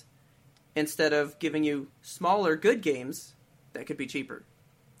games instead of giving you smaller, good games that could be cheaper.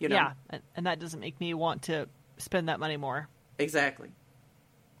 Yeah, and that doesn't make me want to spend that money more. Exactly.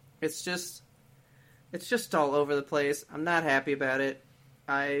 It's just all over the place. I'm not happy about it.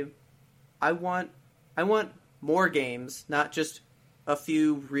 I want more games, not just a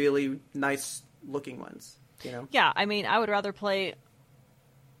few really nice looking ones, Yeah, I mean, I would rather play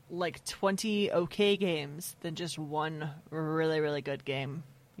like 20 okay games than just one really, really good game,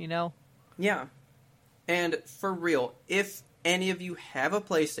 Yeah. And for real, if any of you have a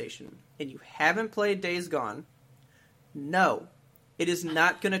PlayStation and you haven't played Days Gone, no, it is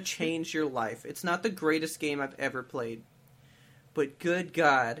not going to change your life. It's not the greatest game I've ever played. But good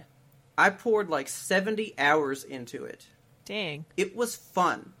God, I poured like 70 hours into it. Dang. It was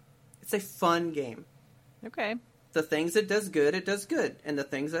fun. It's a fun game. Okay. The things it does good. And the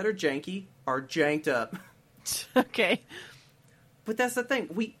things that are janky are janked up. Okay. But that's the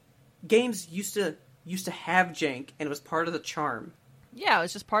thing. Games used to have jank, and it was part of the charm. Yeah, it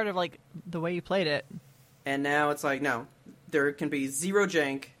was just part of, like, the way you played it. And now it's like, no. There can be zero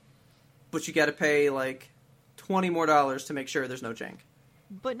jank, but you gotta pay, like, $20 more to make sure there's no jank.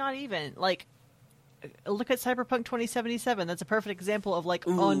 But not even. Like, look at Cyberpunk 2077. That's a perfect example of, like,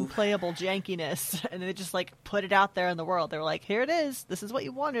 unplayable jankiness. And they just, like, put it out there in the world. They were like, here it is. This is what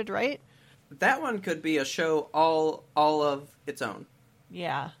you wanted, right? That one could be a show all of its own.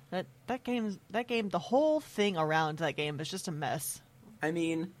 Yeah, that game, the whole thing around that game is just a mess. I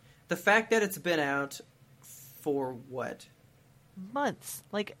mean, the fact that it's been out for what? Months.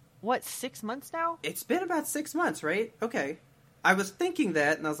 Like, what, 6 months now? It's been about 6 months, right? Okay. I was thinking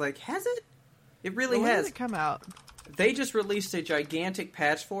that, and I was like, has it? It really has. When did it come out? They just released a gigantic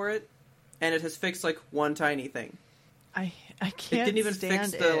patch for it, and it has fixed, like, one tiny thing. I can't It didn't even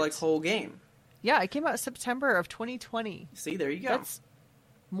fix the, like, whole game. Yeah, it came out September of 2020. See, there you go. That's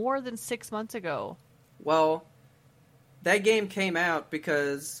more than 6 months ago. Well, that game came out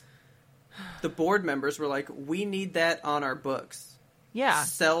because the board members were like, we need that on our books. Yeah.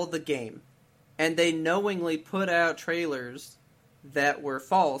 Sell the game. And they knowingly put out trailers that were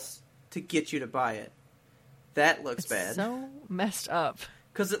false to get you to buy it. That looks bad. So messed up.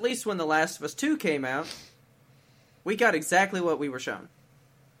 Because at least when The Last of Us 2 came out, we got exactly what we were shown.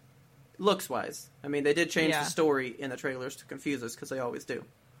 Looks-wise. I mean, they did change the story in the trailers to confuse us, because they always do.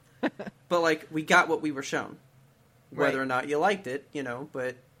 But, like, we got what we were shown. Whether or not you liked it,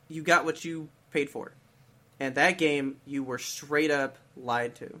 but you got what you paid for. And that game, you were straight up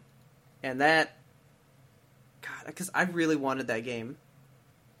lied to. And that... God, because I really wanted that game.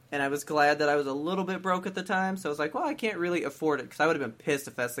 And I was glad that I was a little bit broke at the time, so I was like, well, I can't really afford it, because I would have been pissed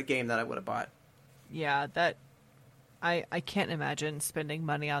if that's the game that I would have bought. Yeah, that... I can't imagine spending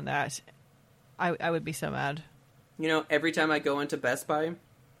money on that. I would be so mad. Every time I go into Best Buy,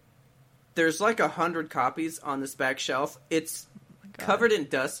 there's like 100 copies on this back shelf. It's covered in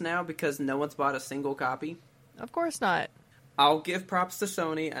dust now because no one's bought a single copy. Of course not. I'll give props to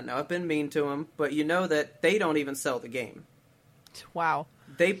Sony. I know I've been mean to them, but you know that they don't even sell the game. Wow.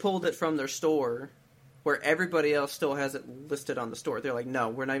 They pulled it from their store where everybody else still has it listed on the store. They're like, no,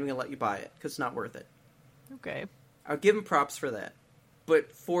 we're not even going to let you buy it because it's not worth it. Okay. I'll give them props for that.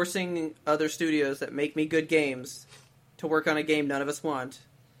 But forcing other studios that make me good games to work on a game none of us want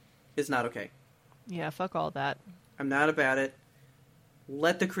is not okay. Yeah, fuck all that. I'm not about it.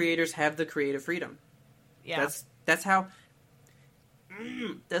 Let the creators have the creative freedom. Yeah. That's how...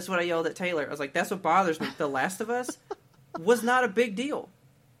 that's what I yelled at Taylor. I was like, that's what bothers me. The Last of Us was not a big deal.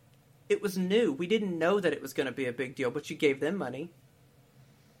 it was new. We didn't know that it was going to be a big deal, but you gave them money.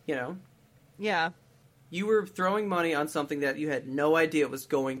 Yeah. You were throwing money on something that you had no idea was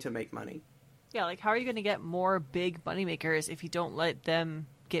going to make money. Yeah, like, how are you going to get more big moneymakers if you don't let them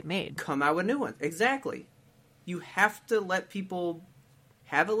get made? Come out with new ones. Exactly. You have to let people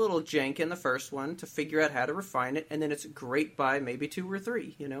have a little jank in the first one to figure out how to refine it, and then it's great by maybe 2 or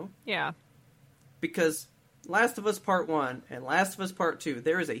 3, Yeah. Because Last of Us Part 1 and Last of Us Part 2,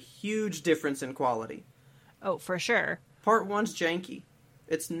 there is a huge difference in quality. Oh, for sure. Part 1's janky.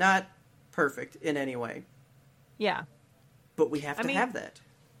 It's not perfect in any way. Yeah. But we have to have that.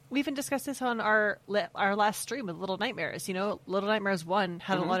 We even discussed this on our last stream with Little Nightmares. Little Nightmares 1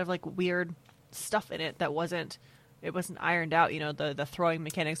 had a lot of, like, weird stuff in it that wasn't ironed out. The throwing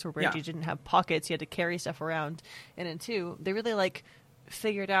mechanics where Reggie didn't have pockets. You had to carry stuff around. And in 2, they really, like,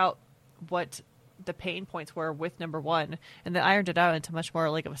 figured out what the pain points were with number 1, and then ironed it out into much more,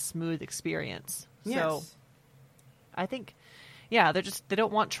 like, of a smooth experience. Yes. So I think, they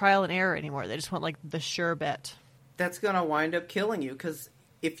don't want trial and error anymore. They just want, like, the sure bet. That's going to wind up killing you, because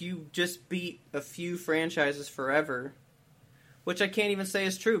if you just beat a few franchises forever, which I can't even say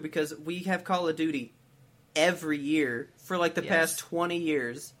is true, because we have Call of Duty every year for, like, the past 20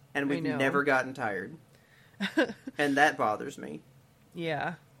 years, and we've never gotten tired. And that bothers me.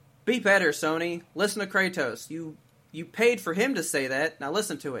 Yeah. Be better, Sony. Listen to Kratos. You paid for him to say that. Now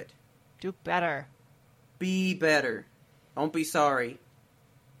listen to it. Do better. Be better. Don't be sorry.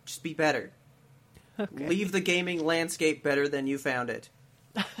 Just be better. Okay. Leave the gaming landscape better than you found it.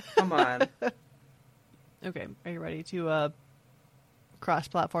 Come on. Okay, are you ready to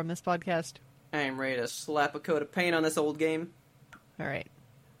cross-platform this podcast? I am ready to slap a coat of paint on this old game. All right.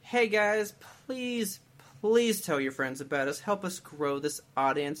 Hey guys, please tell your friends about us. Help us grow this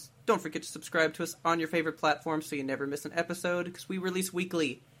audience. Don't forget to subscribe to us on your favorite platform so you never miss an episode, because we release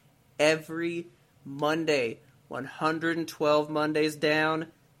weekly every Monday. 112 Mondays down,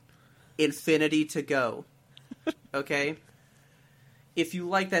 infinity to go. Okay? If you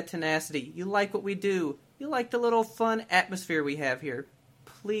like that tenacity, you like what we do, you like the little fun atmosphere we have here,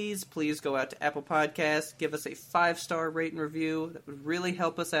 please go out to Apple Podcasts, give us a 5-star rate and review. That would really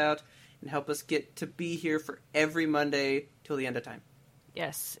help us out and help us get to be here for every Monday till the end of time.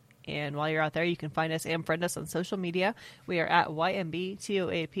 Yes, and while you're out there, you can find us and friend us on social media. We are at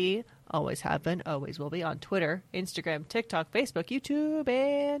YMBTOAP, always have been, always will be, on Twitter, Instagram, TikTok, Facebook, YouTube,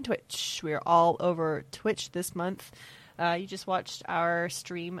 and Twitch. We are all over Twitch this month. You just watched our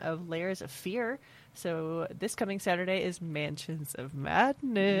stream of Layers of Fear. So this coming Saturday is Mansions of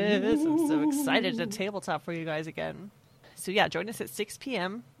Madness. I'm so excited to tabletop for you guys again. So yeah, join us at 6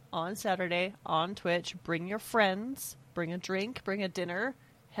 p.m. on Saturday on Twitch. Bring your friends, bring a drink, bring a dinner,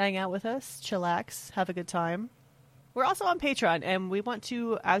 hang out with us, chillax, have a good time. We're also on Patreon, and we want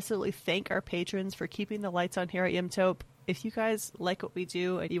to absolutely thank our patrons for keeping the lights on here at Yimtope. If you guys like what we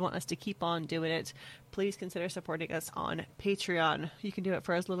do and you want us to keep on doing it, please consider supporting us on Patreon. You can do it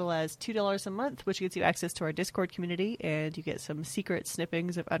for as little as $2 a month, which gets you access to our Discord community, and you get some secret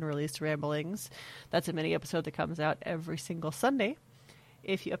snippings of unreleased ramblings. That's a mini episode that comes out every single Sunday.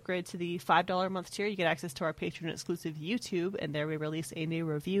 If you upgrade to the $5 a month tier, you get access to our Patreon-exclusive YouTube, and there we release a new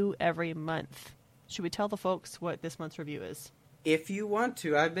review every month. Should we tell the folks what this month's review is? If you want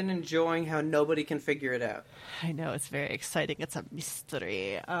to, I've been enjoying how nobody can figure it out. I know, it's very exciting. It's a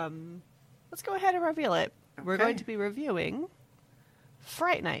mystery. Let's go ahead and reveal it. Okay. We're going to be reviewing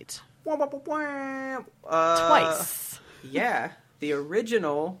Fright Night. Twice. Yeah, the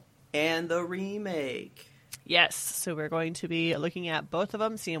original and the remake. Yes, so we're going to be looking at both of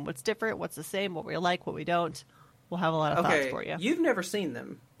them, seeing what's different, what's the same, what we like, what we don't. We'll have a lot of thoughts for you. You've never seen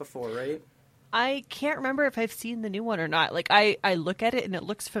them before, right? I can't remember if I've seen the new one or not. Like, I look at it and it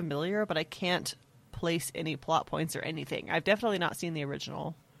looks familiar, but I can't place any plot points or anything. I've definitely not seen the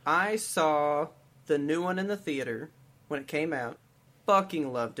original. I saw the new one in the theater when it came out.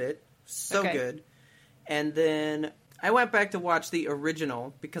 Fucking loved it. So good. And then I went back to watch the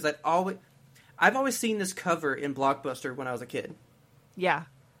original because I've always seen this cover in Blockbuster when I was a kid. Yeah.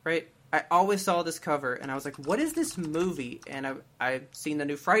 Right? I always saw this cover and I was like, what is this movie? And I've seen the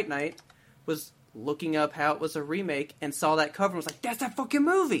new Fright Night, was looking up how it was a remake, and saw that cover and was like, that's that fucking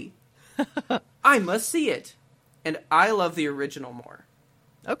movie! I must see it! And I love the original more.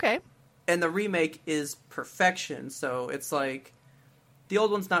 Okay. And the remake is perfection, so it's like, the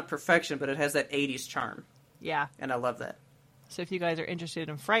old one's not perfection, but it has that 80s charm. Yeah. And I love that. So if you guys are interested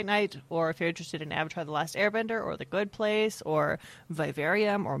in Fright Night, or if you're interested in Avatar The Last Airbender, or The Good Place, or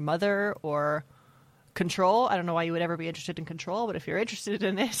Vivarium, or Mother, or Control, I don't know why you would ever be interested in Control, but if you're interested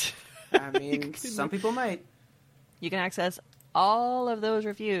in it... I mean, some people might. You can access all of those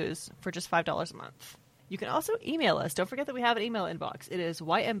reviews for just $5 a month. You can also email us. Don't forget that we have an email inbox. It is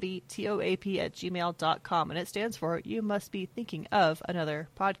ymbtoap@gmail.com, and it stands for You Must Be Thinking of Another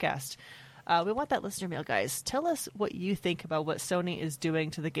Podcast. We want that listener mail, guys. Tell us what you think about what Sony is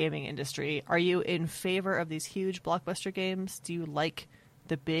doing to the gaming industry. Are you in favor of these huge blockbuster games? Do you like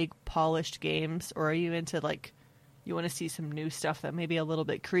the big polished games? Or are you into, like, you want to see some new stuff that may be a little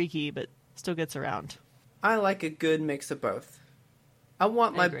bit creaky but still gets around? I like a good mix of both. I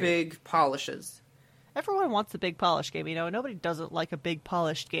want my big polishes. Everyone wants the big polished game, you know? Nobody doesn't like a big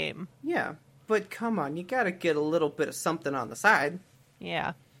polished game. Yeah, but come on, you gotta get a little bit of something on the side.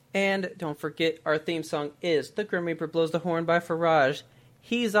 Yeah. And don't forget, our theme song is The Grim Reaper Blows the Horn by Faraj.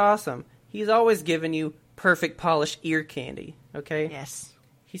 He's awesome. He's always giving you perfect polished ear candy, okay? Yes.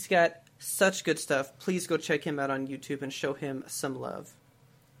 He's got such good stuff. Please go check him out on YouTube and show him some love.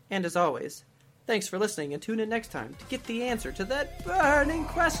 And as always, thanks for listening, and tune in next time to get the answer to that burning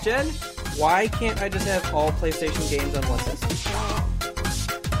question. Why can't I just have all PlayStation games on one system?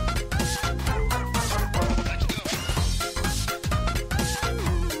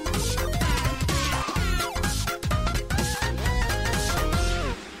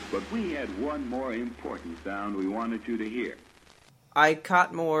 We had one more important sound we wanted you to hear. I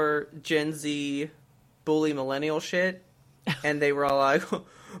caught more Gen Z bully millennial shit, and they were all like,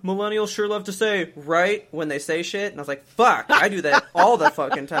 millennials sure love to say, right, when they say shit. And I was like, fuck, I do that all the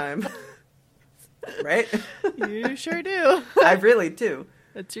fucking time. Right? You sure do. I really do.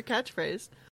 That's your catchphrase.